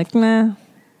happened, I'm like, nah.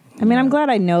 I mean, I'm glad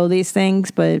I know these things,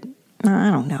 but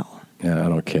I don't know. Yeah, I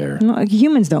don't care. No,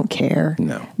 humans don't care.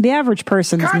 No. The average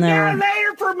person's Come never. down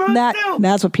later for moose soup.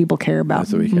 That's what people care about.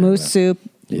 That's what we care Moose about. soup,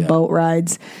 Yeah. boat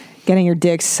rides, getting your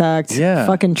dick sucked, Yeah.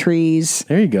 fucking trees.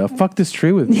 There you go. Fuck this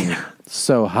tree with me.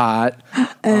 So hot. Oh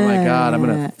my God, I'm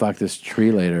going to fuck this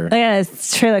tree later. Yeah,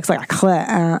 this tree looks like a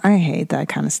clit. I hate that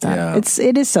kind of stuff. Yeah.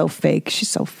 It is so fake. She's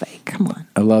so fake. Come on.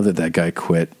 I love that guy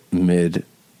quit mid,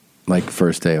 like,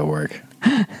 first day of work.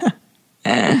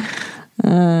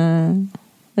 Well,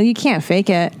 you can't fake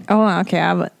it. Oh, okay. I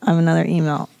have another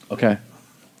email. Okay.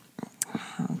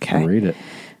 Okay. I'll read it.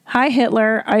 Hi,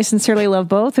 Hitler. I sincerely love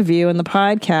both of you and the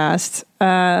podcast.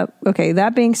 Okay,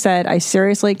 that being said, I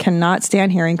seriously cannot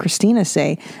stand hearing Christina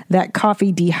say that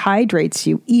coffee dehydrates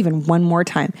you even one more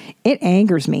time. It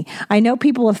angers me. I know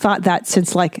people have thought that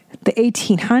since like the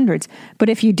 1800s, but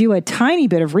if you do a tiny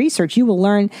bit of research, you will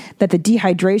learn that the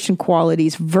dehydration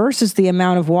qualities versus the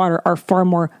amount of water are far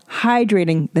more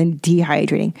hydrating than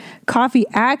dehydrating. Coffee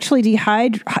actually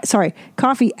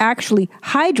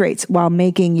hydrates while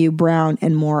making you brown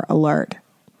and more alert.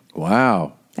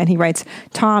 Wow. And he writes,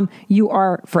 Tom, you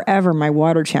are forever my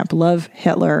water champ. Love,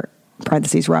 Hitler,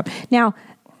 parentheses, Rob. Now,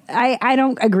 I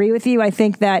don't agree with you. I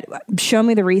think that, show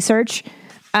me the research.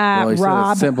 Well, he said a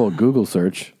Rob. simple Google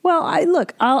search. Well,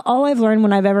 all I've learned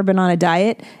when I've ever been on a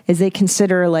diet is they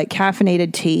consider like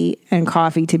caffeinated tea and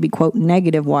coffee to be, quote,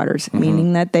 negative waters,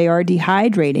 meaning that they are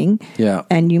dehydrating. Yeah.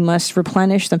 And you must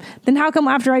replenish them. Then how come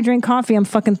after I drink coffee, I'm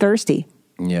fucking thirsty?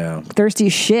 Yeah. Thirsty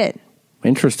as shit.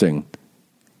 Interesting.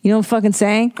 You know what I'm fucking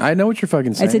saying? I know what you're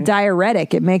fucking saying. It's a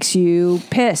diuretic. It makes you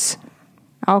piss.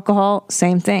 Alcohol,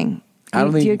 same thing. I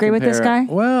don't think Do you agree with this guy?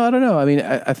 Well, I don't know. I mean,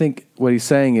 I think what he's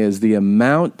saying is the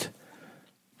amount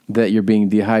that you're being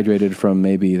dehydrated from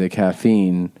maybe the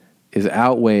caffeine is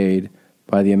outweighed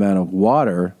by the amount of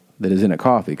water that is in a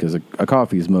coffee, because a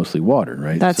coffee is mostly water,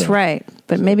 right? That's right.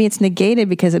 But maybe it's negated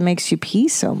because it makes you pee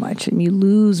so much and you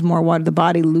lose more water. The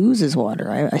body loses water,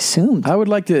 I assumed. I would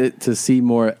like to see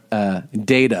more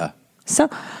data. So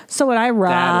would I,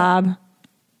 Rob.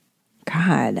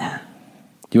 God. Do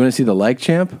you want to see the like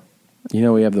champ? You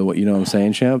know we have the, you know what I'm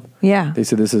saying, champ? Yeah. They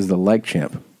said this is the like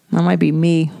champ. That might be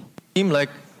me. Like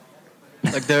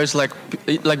there's like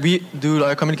we do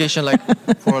our communication like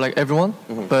for like everyone,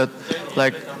 but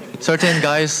like certain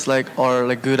guys like are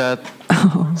like good at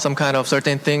some kind of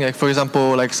certain thing. Like for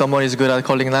example, like someone is good at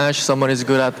calling Nash, someone is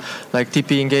good at like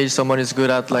TP engage, someone is good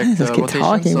at like the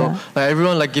rotation. So like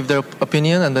everyone like give their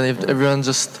opinion, and then if everyone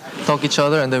just talk each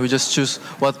other, and then we just choose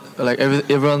what like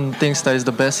everyone thinks that is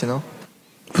the best, you know.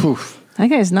 Poof. That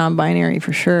guy's non-binary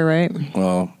for sure, right?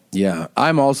 Well, yeah.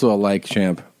 I'm also a like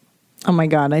champ. Oh my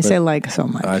God, I say like so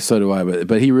much. So do I,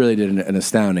 but he really did an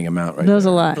astounding amount, right? That was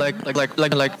a lot. Like for like.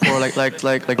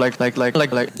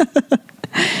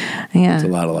 Yeah. It's a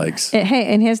lot of likes.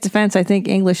 Hey, in his defense, I think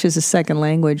English is a second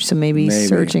language, so maybe he's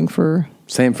searching for...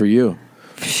 Same for you.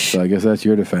 So I guess that's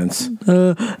your defense.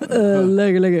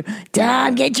 Look.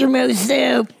 Tom, get your moose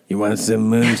soup. You want some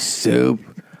moose soup?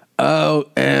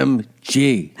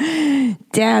 OMG.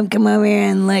 Tom, come over here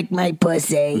and lick my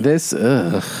pussy. This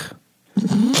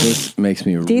makes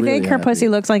me really Do you think her happy. pussy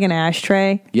looks like an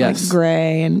ashtray? Yes. Like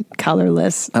gray and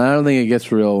colorless. And I don't think it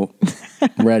gets real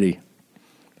ready.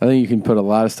 I think you can put a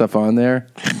lot of stuff on there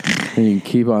and you can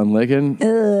keep on licking.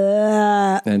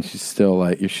 Ugh. And she's still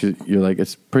like, you're like,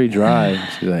 it's pretty dry. And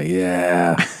she's like,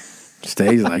 yeah,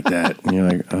 stays like that. And you're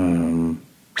like,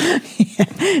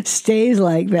 Stays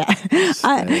like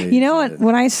that. You know what?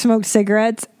 When I smoked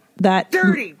cigarettes, that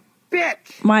dirty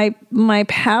bitch. My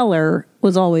pallor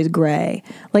was always gray.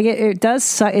 Like it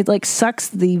does. It like sucks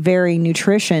the very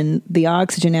nutrition, the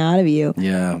oxygen out of you.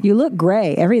 Yeah. You look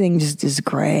gray. Everything just is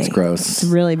gray. It's gross. It's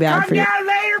really bad for you. Come down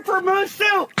later for moose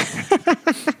soup.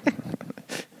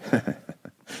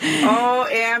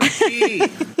 OMG.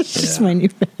 It's my new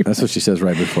favorite. That's what she says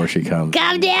right before she comes.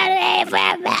 Come down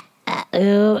later.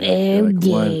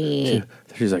 OMG.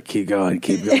 She's like, keep going.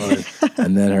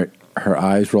 And then her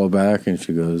eyes roll back and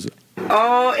she goes,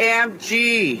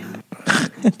 OMG.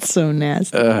 It's so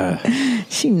nasty.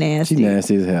 She nasty. She's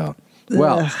nasty as hell.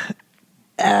 Well,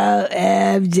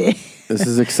 OMG. This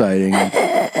is exciting.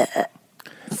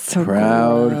 So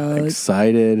proud, gross.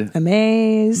 excited,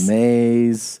 amaze.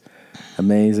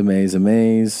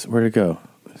 Where'd it go?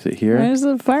 Is it here? Where's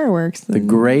the fireworks? The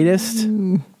greatest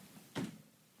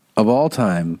of all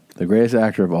time, the greatest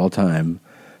actor of all time,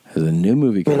 has a new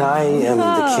movie coming. I am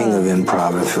the king of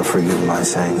improv, if you'll forgive my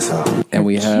saying so. And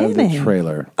we have the kidding.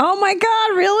 trailer. Oh my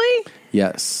God, really?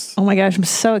 Yes. Oh my gosh, I'm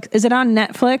so is it on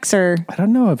Netflix or? I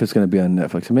don't know if it's going to be on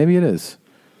Netflix. Maybe it is.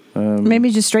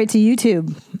 Maybe just straight to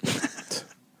YouTube.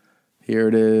 Here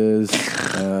it is.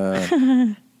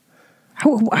 Can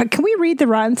we read the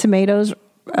Rotten Tomatoes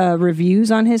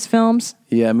reviews on his films?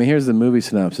 Yeah, I mean, here's the movie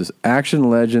synopsis. Action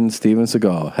legend Steven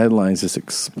Seagal headlines this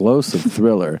explosive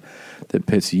thriller that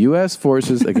pits U.S.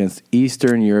 forces against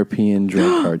Eastern European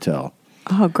drug cartel.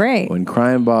 Oh, great. When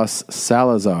crime boss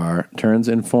Salazar turns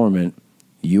informant,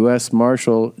 U.S.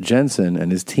 Marshal Jensen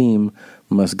and his team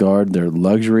must guard their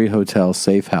luxury hotel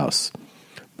safe house.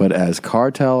 But as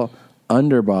cartel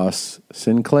underboss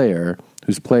Sinclair,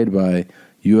 who's played by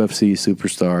UFC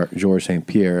superstar Georges St.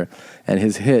 Pierre, and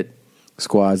his hit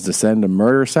squads descend to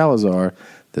murder Salazar,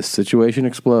 the situation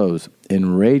explodes.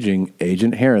 Enraging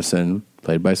Agent Harrison,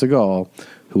 played by Seagal,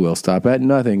 who will stop at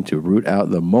nothing to root out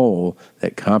the mole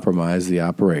that compromised the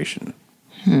operation.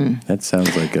 That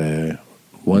sounds like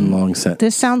one long sentence.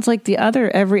 This sounds like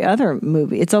every other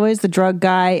movie. It's always the drug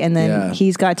guy, and then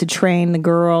he's got to train the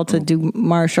girl to do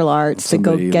martial arts to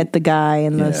go get the guy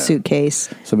in the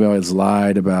suitcase. Somebody always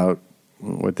lied about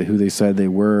who they said they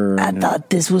were. I thought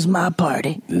this was my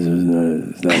party.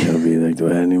 It's not going to be like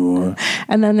that anymore.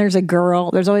 And then there's a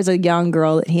girl. There's always a young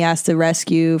girl that he has to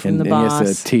rescue from the boss. And he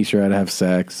has to teach her how to have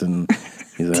sex, and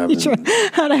he's like, teach her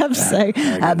how to have sex.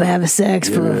 I've been having sex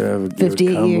for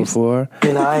 58 years. Before?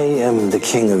 I am the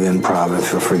king of improv,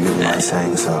 if you'll forgive my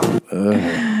saying so.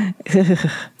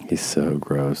 He's so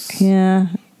gross. Yeah.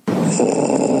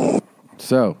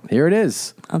 So, here it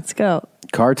is. Let's go.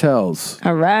 Cartels.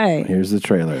 All right. Here's the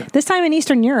trailer. This time in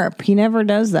Eastern Europe. He never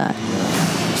does that.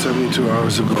 72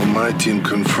 hours ago, my team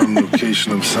confirmed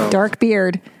location of South. Dark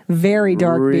beard. Very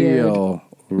dark beard.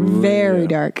 Very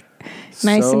dark.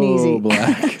 Nice so and easy.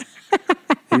 Black.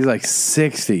 He's like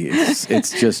 60.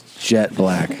 It's just jet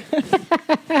black.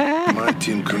 My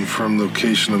team confirmed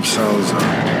location of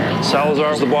Salazar.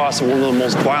 Salazar is the boss of one of the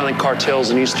most violent cartels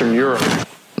in Eastern Europe.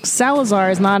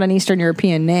 Salazar is not an Eastern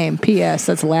European name. P.S.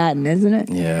 That's Latin, isn't it?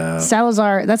 Yeah.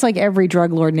 Salazar, that's like every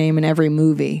drug lord name in every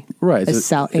movie. Right.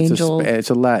 It's Angel.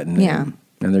 It's a Latin name. Yeah.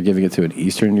 And they're giving it to an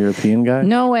Eastern European guy?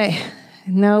 No way.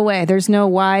 No way. There's no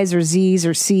Y's or Z's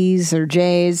or C's or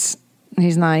J's.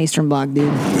 He's not an Eastern Bloc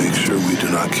dude. Make sure we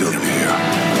do not kill him here.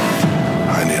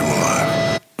 I need him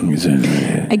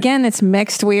alive. Again, it's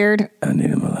mixed weird. I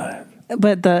need him alive.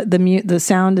 But the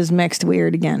sound is mixed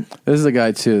weird again. This is a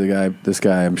guy too. This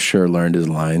guy, I'm sure, learned his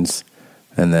lines,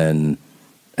 and then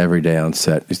every day on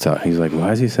set, he's like,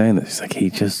 "Why is he saying this?" He's like, "He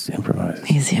just improvises."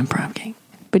 He's the improv king.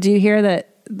 But do you hear that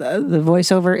the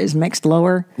voiceover is mixed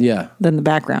lower? Yeah. Than the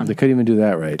background. They couldn't even do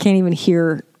that right. Can't even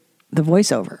hear the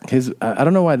voiceover. I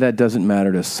don't know why that doesn't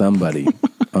matter to somebody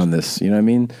on this. You know what I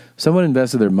mean? Someone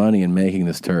invested their money in making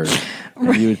this turd.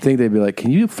 And you would think they'd be like,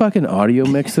 "Can you fucking audio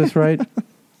mix this right?"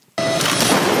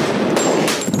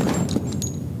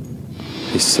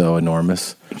 He's so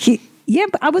enormous. Yeah,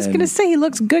 but I was going to say he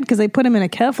looks good because they put him in a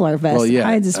Kevlar vest. Well, yeah,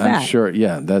 hides his fat. I'm sure.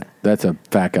 Yeah, that's a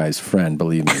fat guy's friend.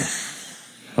 Believe me.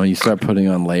 When you start putting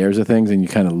on layers of things and you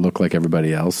kind of look like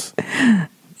everybody else.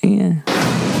 Yeah.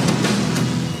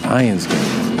 Lions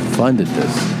funded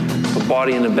this. The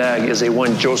body in the bag is a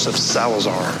one Joseph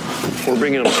Salazar. We're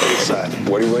bringing him stateside.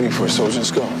 What are you waiting for?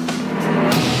 Soldiers go.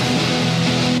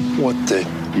 What the?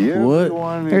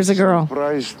 What? There's a girl.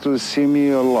 Surprised to see me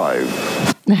alive.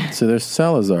 So there's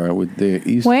Salazar with the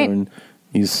Eastern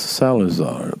He's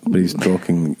Salazar, but he's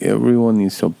talking, everyone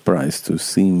is surprised to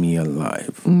see me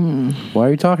alive. Why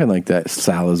are you talking like that,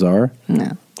 Salazar?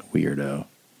 No. Weirdo.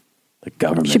 The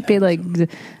government. Should be like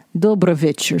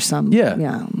Dobrovich or something. Yeah.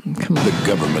 Come on. The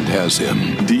government has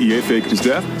him. DEA faked his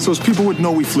death so his people would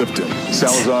know we flipped him.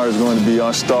 Salazar is going to be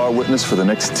our star witness for the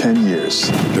next 10 years.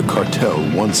 The cartel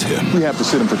wants him. We have to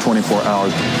sit him for 24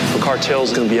 hours. The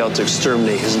cartel's going to be out to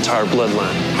exterminate his entire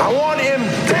bloodline. I want him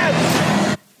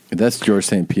dead! That's George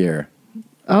St. Pierre.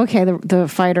 Okay, the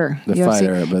fighter. The UFC.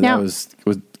 fighter, but now, that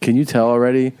was. Can you tell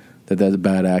already that that's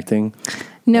bad acting?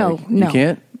 No, You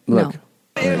can't? Look.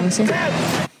 Let me see.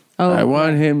 I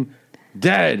want him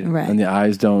dead. Right. And the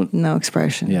eyes don't. No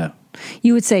expression. Yeah.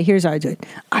 You would say, here's how I do it.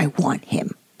 I want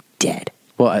him dead.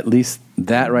 Well, at least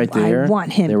that right there. I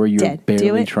want him there where you dead. were barely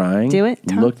Do it. trying. Do it,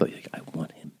 Tom. Looked like I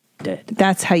want him dead.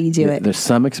 That's how you do it. There's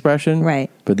some expression. Right.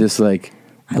 But this like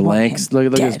blank. Look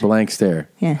at this dead. blank stare.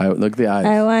 Yeah. Look at the eyes.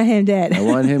 I want him dead. I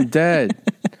want him dead.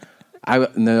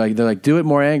 And they're like, do it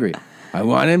more angry. I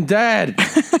want him dead.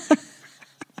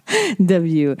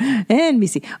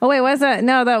 WNBC. Oh wait, what's that?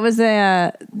 No, that was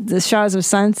the Shaws of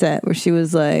Sunset where she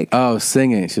was like, oh,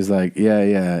 singing. She's like,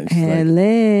 yeah. She's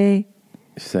LA.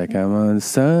 She's like, I'm on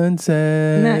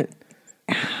Sunset.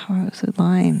 What was the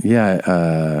line?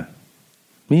 Yeah,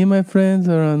 me and my friends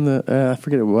are on the. I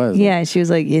forget what it was. Yeah, she was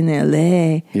like in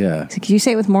LA. Yeah. So can you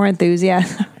say it with more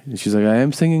enthusiasm? She's like, I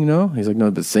am singing. No, he's like,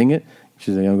 no, but sing it.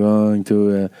 She's like, I'm going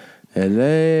to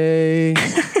LA.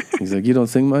 He's like, you don't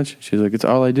sing much? She's like, it's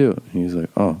all I do. And he's like,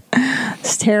 oh.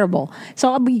 It's terrible.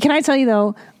 So can I tell you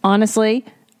though, honestly,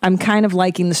 I'm kind of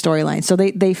liking the storyline. So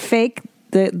they fake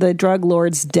the drug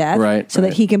lord's death so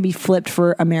that he can be flipped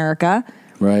for America.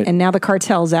 Right. And now the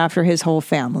cartel's after his whole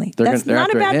family. That's not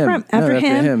a bad premise. After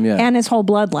him and his whole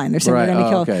bloodline. They're saying they're going to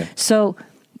kill him. So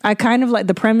I kind of like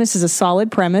the premise is a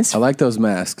solid premise. I like those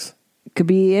masks. Could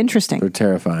be interesting. They're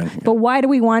terrifying. But why do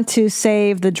we want to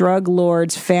save the drug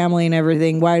lord's family and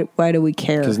everything? Why do we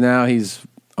care? Because now he's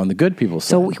on the good people's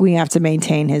side. So we have to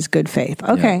maintain his good faith.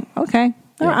 Okay. Yeah.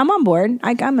 I'm on board.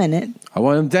 I'm in it. I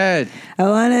want him dead. I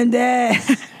want him dead.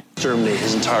 Exterminate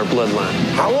his entire bloodline.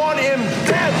 I want him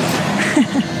dead!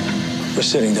 We're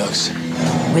sitting ducks.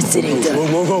 We're sitting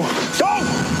ducks. Move. Don't!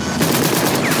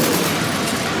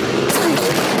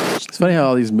 It's funny how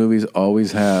all these movies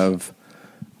always have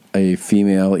a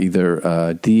female, either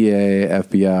DA,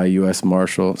 FBI, U.S.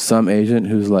 Marshal, some agent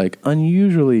who's like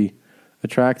unusually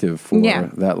attractive for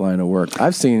that line of work.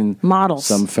 I've seen models,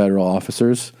 some federal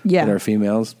officers that are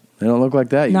females. They don't look like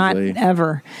that usually. Not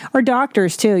ever. Or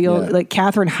doctors too. Like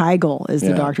Katherine Heigl is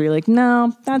the doctor. You're like,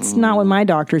 no, that's not what my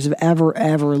doctors have ever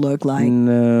looked like.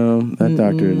 No, that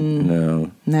doctor, no.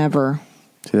 Never.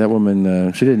 See, that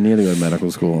woman, she didn't need to go to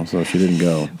medical school, so she didn't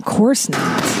go. Of course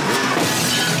not.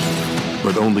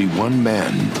 But only one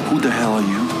man. Who the hell are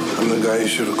you? I'm the guy you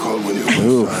should have called when you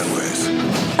went sideways.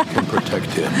 Can protect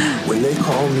him. When they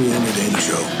call me in, it ain't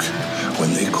joke.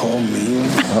 When they call me in,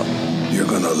 you're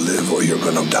gonna live or you're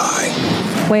gonna die.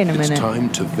 Wait a minute. It's time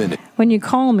to finish. When you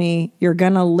call me, you're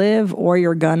gonna live or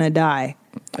you're gonna die.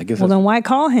 I guess. Well, then why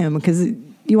call him? Because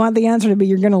you want the answer to be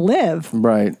you're gonna live.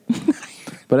 Right.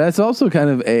 But that's also kind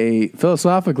of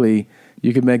philosophically,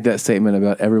 you could make that statement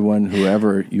about everyone,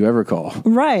 whoever you ever call.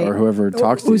 Right. Or whoever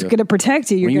talks to you. Who's going to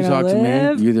protect you. You're going to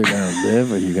live. When you talk to me, you're either going to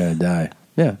live or you're going to die.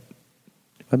 Yeah.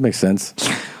 That makes sense.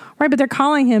 Right, but they're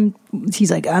calling him,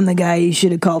 he's like, I'm the guy you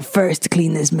should have called first to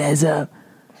clean this mess up.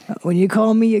 When you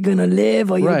call me, you're going to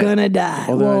live or you're going to die.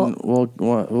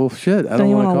 Well, shit. I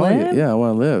don't want to call you. Yeah, I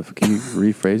want to live. Can you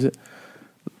rephrase it?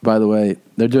 By the way,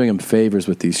 they're doing him favors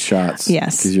with these shots.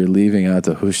 Yes. Because you're leaving out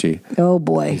the hooshie. Oh,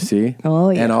 boy. You see? Oh,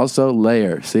 yeah. And also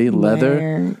layer. See?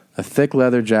 Leather. A thick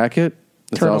leather jacket.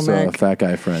 It's also a fat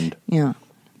guy friend. Yeah.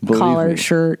 Believe Collar, me.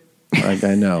 shirt. Like,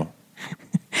 I know.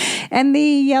 And the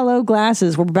yellow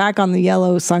glasses. We're back on the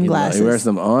yellow sunglasses. He wears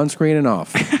them on screen and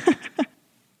off.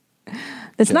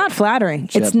 It's not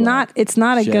flattering. It's not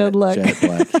a good look. Jet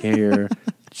black hair.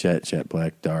 Jet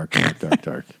black, dark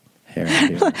hair.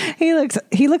 He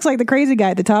looks like the crazy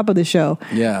guy at the top of the show.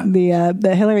 Yeah.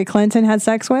 The Hillary Clinton had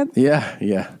sex with. Yeah.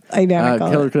 I never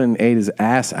Hillary Clinton ate his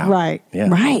ass out. Right. Yeah.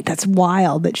 Right. That's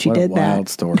wild that she did that. Wild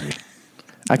story.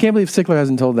 I can't believe Sickler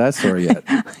hasn't told that story yet.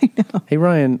 I know. Hey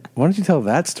Ryan, why don't you tell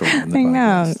that story on the podcast?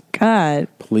 know. God.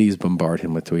 Please bombard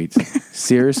him with tweets.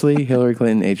 Seriously, Hillary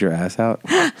Clinton ate your ass out?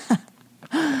 Called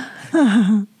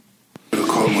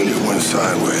when you went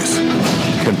sideways.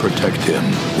 Can protect him.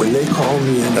 When they call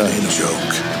me in, it ain't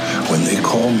joke. When they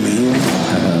call me in,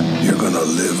 you're gonna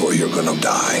live or you're gonna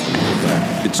die.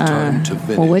 It's time to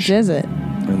finish. Well, which is it?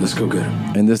 Let's go get him.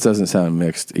 And this doesn't sound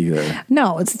mixed either.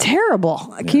 No, it's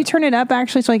terrible. Can you turn it up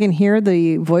actually so I can hear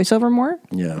the voiceover more?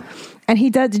 Yeah. And he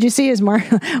does. Did you see his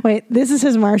Wait, this is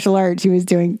his martial arts. He was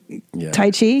doing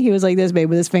Tai Chi. He was like this, babe,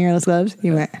 with his fingerless gloves.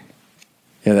 He went.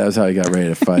 Yeah, that was how he got ready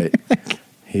to fight.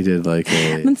 He did like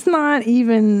a. It's not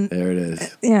even. There it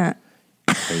is. Yeah.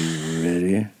 Are you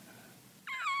ready?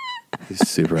 He's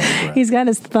super out of breath. He's got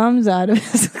his thumbs out of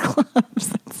his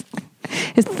gloves.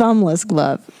 His thumbless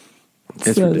glove.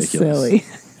 It's so ridiculous. silly.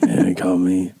 Yeah, he called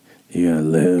me. You're gonna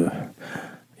live.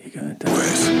 You're gonna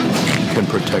die. Can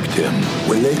protect him.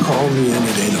 When they call me in,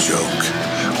 it ain't a joke.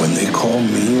 When they call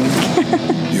me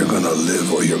in, you're gonna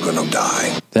live or you're gonna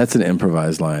die. That's an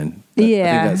improvised line. I think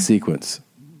that sequence.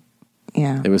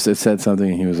 Yeah. It said something,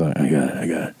 and he was like, I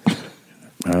got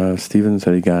it. Steven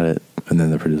said he got it, and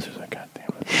then the producer's like, God damn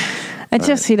it. It's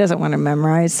just he doesn't want to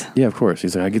memorize. Yeah, of course.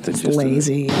 He's like, I get the gist.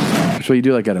 Lazy. That's what you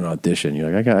do like at an audition.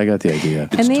 You're like, I got the idea.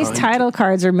 And these title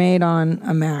cards are made on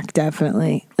a Mac,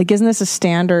 definitely. Like, isn't this a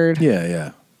standard?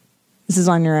 Yeah. This is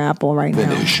on your Apple right now.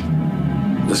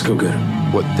 Let's go get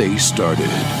him. What they started.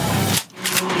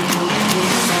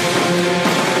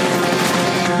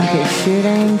 Okay,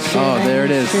 shooting. Oh, there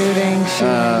it is. Shooting.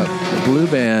 Blue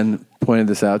Band pointed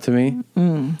this out to me.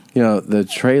 Mm. You know, the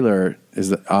trailer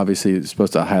is obviously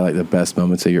supposed to highlight the best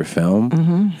moments of your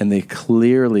film, and they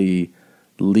clearly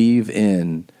leave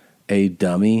in a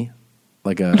dummy,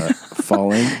 like a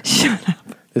falling. Shut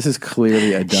up. This is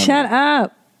clearly a dummy. Shut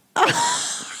up.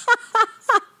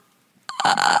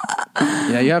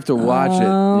 Yeah, you have to watch it.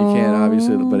 You can't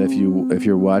obviously, but if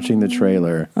you're watching the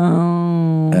trailer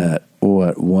at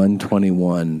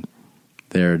 1:21,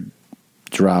 they're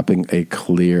dropping a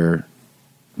clear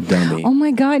dummy. Oh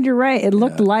my God, you're right. It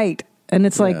looked light, and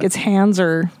it's like its hands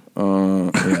are.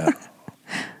 Yeah.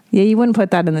 Yeah, you wouldn't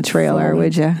put that in the trailer,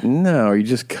 would you? No, or you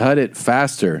just cut it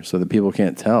faster so that people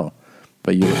can't tell,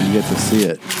 but you get to see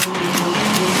it.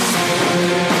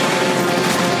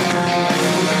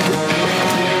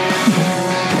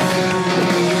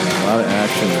 A lot of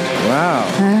action. Wow.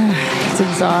 It's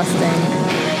exhausting.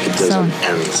 It doesn't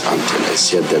end until I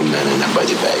see the man in a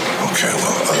body bag. Okay,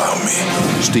 well, allow me.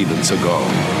 Steven Seagal,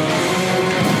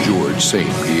 George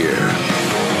St. Pierre,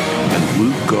 and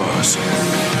Luke Goss.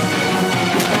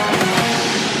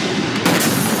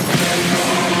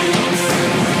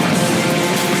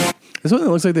 This one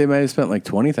looks like they might have spent like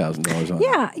 $20,000 on.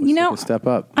 Yeah, it. You know, like a step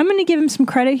up. I'm going to give him some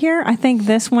credit here. I think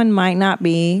this one might not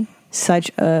be such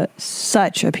a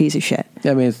piece of shit.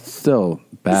 Yeah, I mean, it's still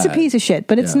bad. It's a piece of shit,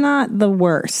 but it's not the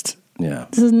worst. Yeah.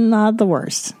 This is not the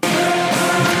worst. Do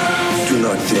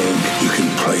not think you can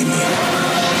play me.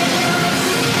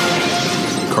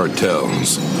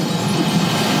 Cartels.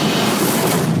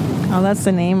 Oh, that's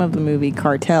the name of the movie,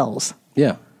 Cartels.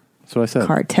 Yeah, that's what I said.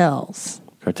 Cartels.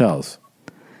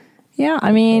 Yeah,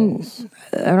 I mean,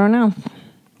 I don't know.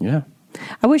 Yeah.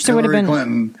 I wish there would have been. Hillary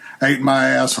Clinton ate my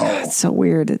asshole. It's so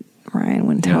weird that Ryan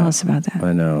wouldn't tell us about that.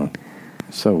 I know.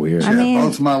 So weird. She had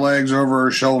both my legs over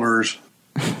her shoulders.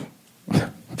 Yeah,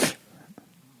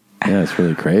 it's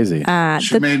really crazy.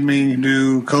 She made me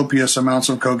do copious amounts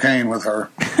of cocaine with her.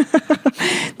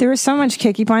 There was so much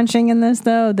kicky punching in this,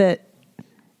 though, that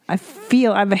I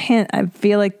feel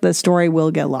like the story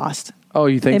will get lost. Oh,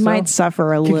 you think it so? might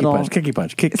suffer a little. Kicky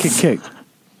punch, kick.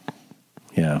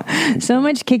 Yeah. So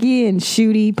much kicky and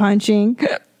shooty punching.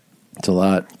 It's a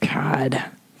lot. God.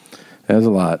 That's a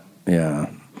lot. Yeah.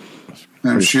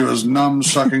 And she was numb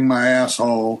sucking my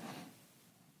asshole.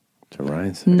 To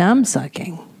Ryan's. Numb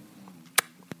sucking.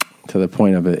 To the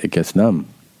point of it gets numb.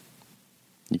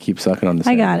 You keep sucking on the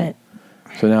same. I got it.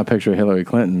 So now picture Hillary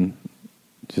Clinton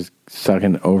just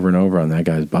sucking over and over on that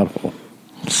guy's butthole.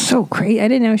 So crazy. I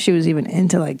didn't know she was even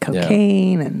into like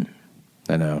cocaine and.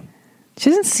 I know. She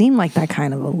doesn't seem like that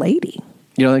kind of a lady.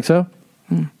 You don't think so?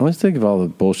 Let's think of all the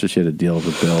bullshit she had to deal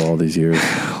with Bill all these years.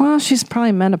 Well, she's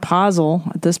probably menopausal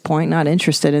at this point, not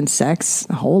interested in sex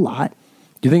a whole lot.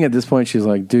 Do you think at this point she's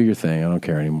like, do your thing, I don't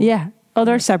care anymore? Yeah. Oh,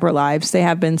 they're separate lives. They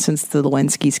have been since the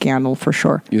Lewinsky scandal for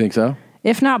sure. You think so?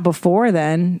 If not before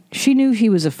then, she knew he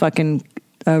was a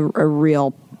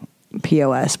real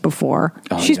POS before.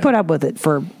 She's put up with it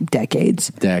for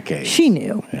decades. She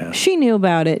knew. Yeah. She knew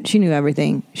about it. She knew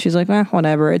everything. She's like,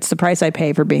 whatever. It's the price I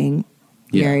pay for being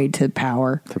married to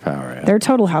power. Yeah. They're a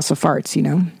total house of farts, you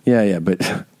know? Yeah, but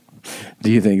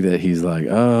do you think that he's like,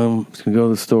 I'm just going to go to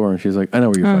the store? And she's like, I know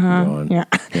where you're fucking going.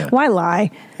 Yeah. Why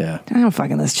lie? Yeah. I'm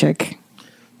fucking this chick.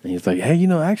 And he's like, hey,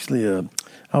 actually,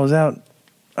 I was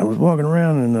walking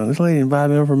around and this lady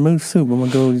invited me over for moose soup. I'm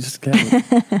going to go just get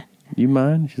it. You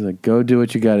mind? She's like, go do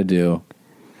what you got to do.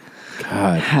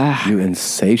 God, you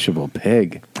insatiable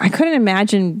pig. I couldn't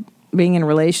imagine being in a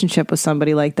relationship with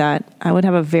somebody like that. I would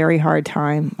have a very hard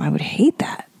time. I would hate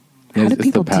that. How do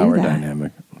people it's the power do that?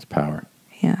 dynamic. It's power.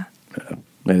 Yeah.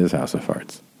 It is House of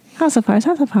Farts. House of Farts,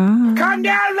 House of Farts. Come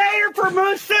down later for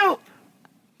moose soup.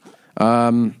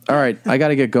 All right, I got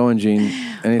to get going, Gene.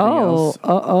 Anything else?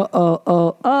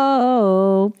 Oh.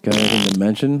 Got anything to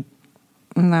mention?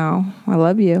 No, I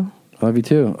love you. I love you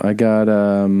too. I got,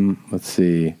 let's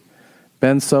see.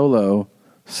 Ben Solo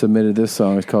submitted this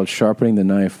song. It's called Sharpening the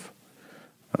Knife.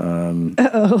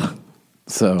 Uh-oh.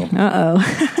 So. Uh-oh.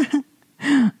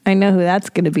 I know who that's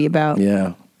going to be about.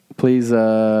 Yeah. Please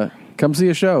come see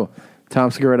a show.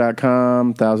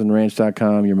 TomSegura.com,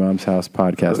 ThousandRanch.com,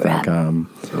 YourMomsHousePodcast.com.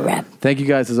 Rap. Thank you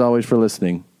guys, as always, for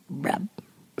listening. Rap.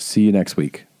 See you next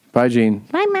week. Bye, Gene.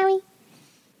 Bye, Maui.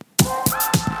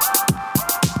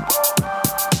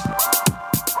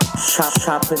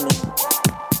 Sharpening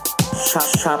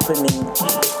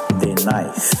the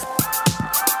knife.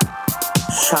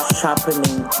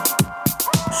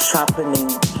 Sharpening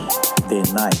the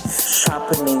knife.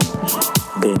 Sharpening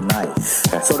the knife.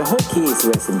 So the whole key is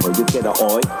very simple. You get the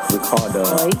oil. We call the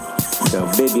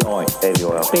baby oil. Baby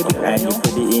oil. And you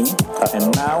put it in. And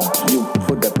now you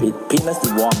put the peanuts to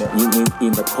warm it. You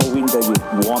in the cold winter you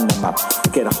warm them up.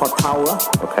 You get a hot towel.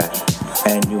 Okay.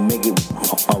 And you make it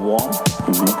warm.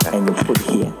 Mm-hmm. And you put it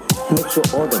here. Make sure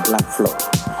all the blood flow.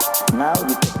 Now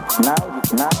you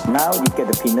get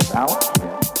the peanuts out.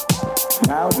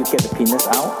 Now you get the peanuts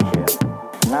out.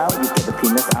 Now you get the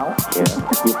peanuts out.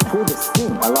 You pull the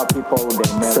skin. A lot of people they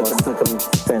never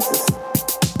circumstances.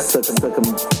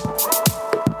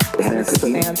 They have the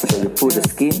skin. So you pull the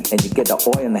skin and you get the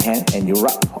oil in the hand and you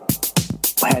rub.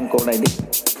 Hand go like this.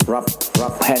 Rub.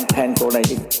 Hand go like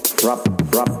this. Rub.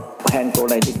 Hand go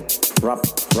like this. Rub.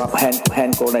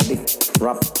 Hand go like this.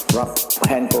 Rub.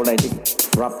 Hand go like this.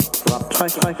 Rub.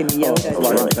 Fucking Yoda.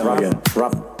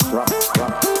 Rub.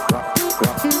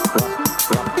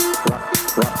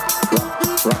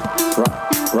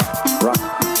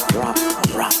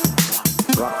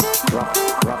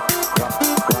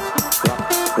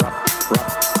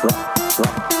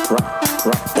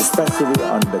 Especially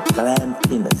on the gland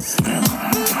penis.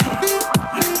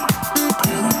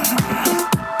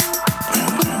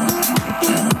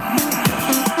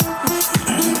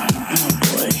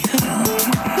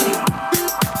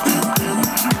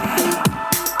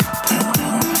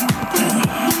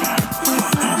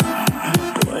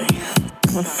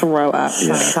 Throw up.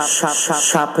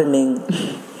 Sharpening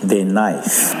the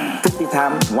knife. 50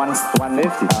 times one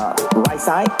right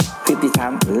side, 50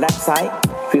 times left side,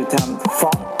 50 times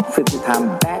front, 50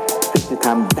 times back, 50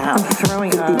 times down. I'm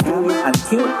throwing up. Do it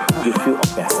until you feel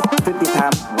orgasm. 50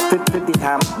 times do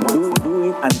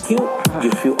it until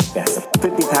you feel orgasm.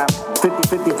 50 times.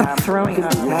 I'm throwing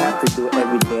up. You have to do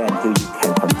every day until you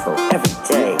can control. Every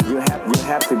day. You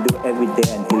have to do every day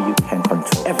until you can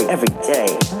control. Every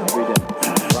day.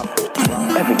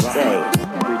 Every day.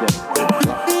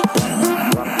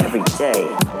 Every day.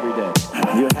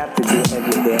 You have to do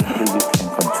every day until you can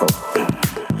control.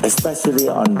 Especially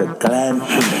on the gland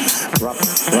penis. Rub.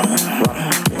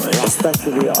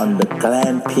 Especially on the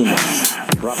gland penis.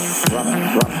 Rub.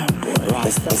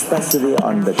 Especially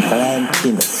on the gland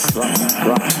penis. Rub.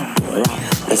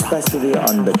 Especially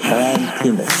on the gland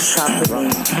penis.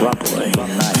 Sharpening. Rub.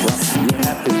 You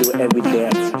have to do every day.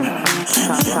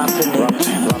 Sharpening.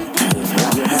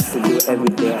 You have to do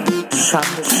every day.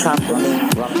 Sharpening.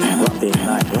 The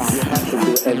knife. You have to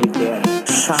do every day.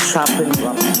 Sharpening.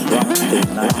 The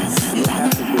knife. You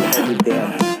have to do every day.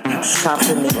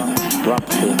 Sharpening.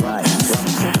 The knife.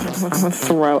 I'm gonna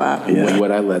throw up.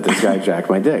 Would I let this guy jack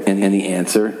my dick? And the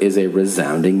answer is a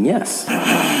resounding yes.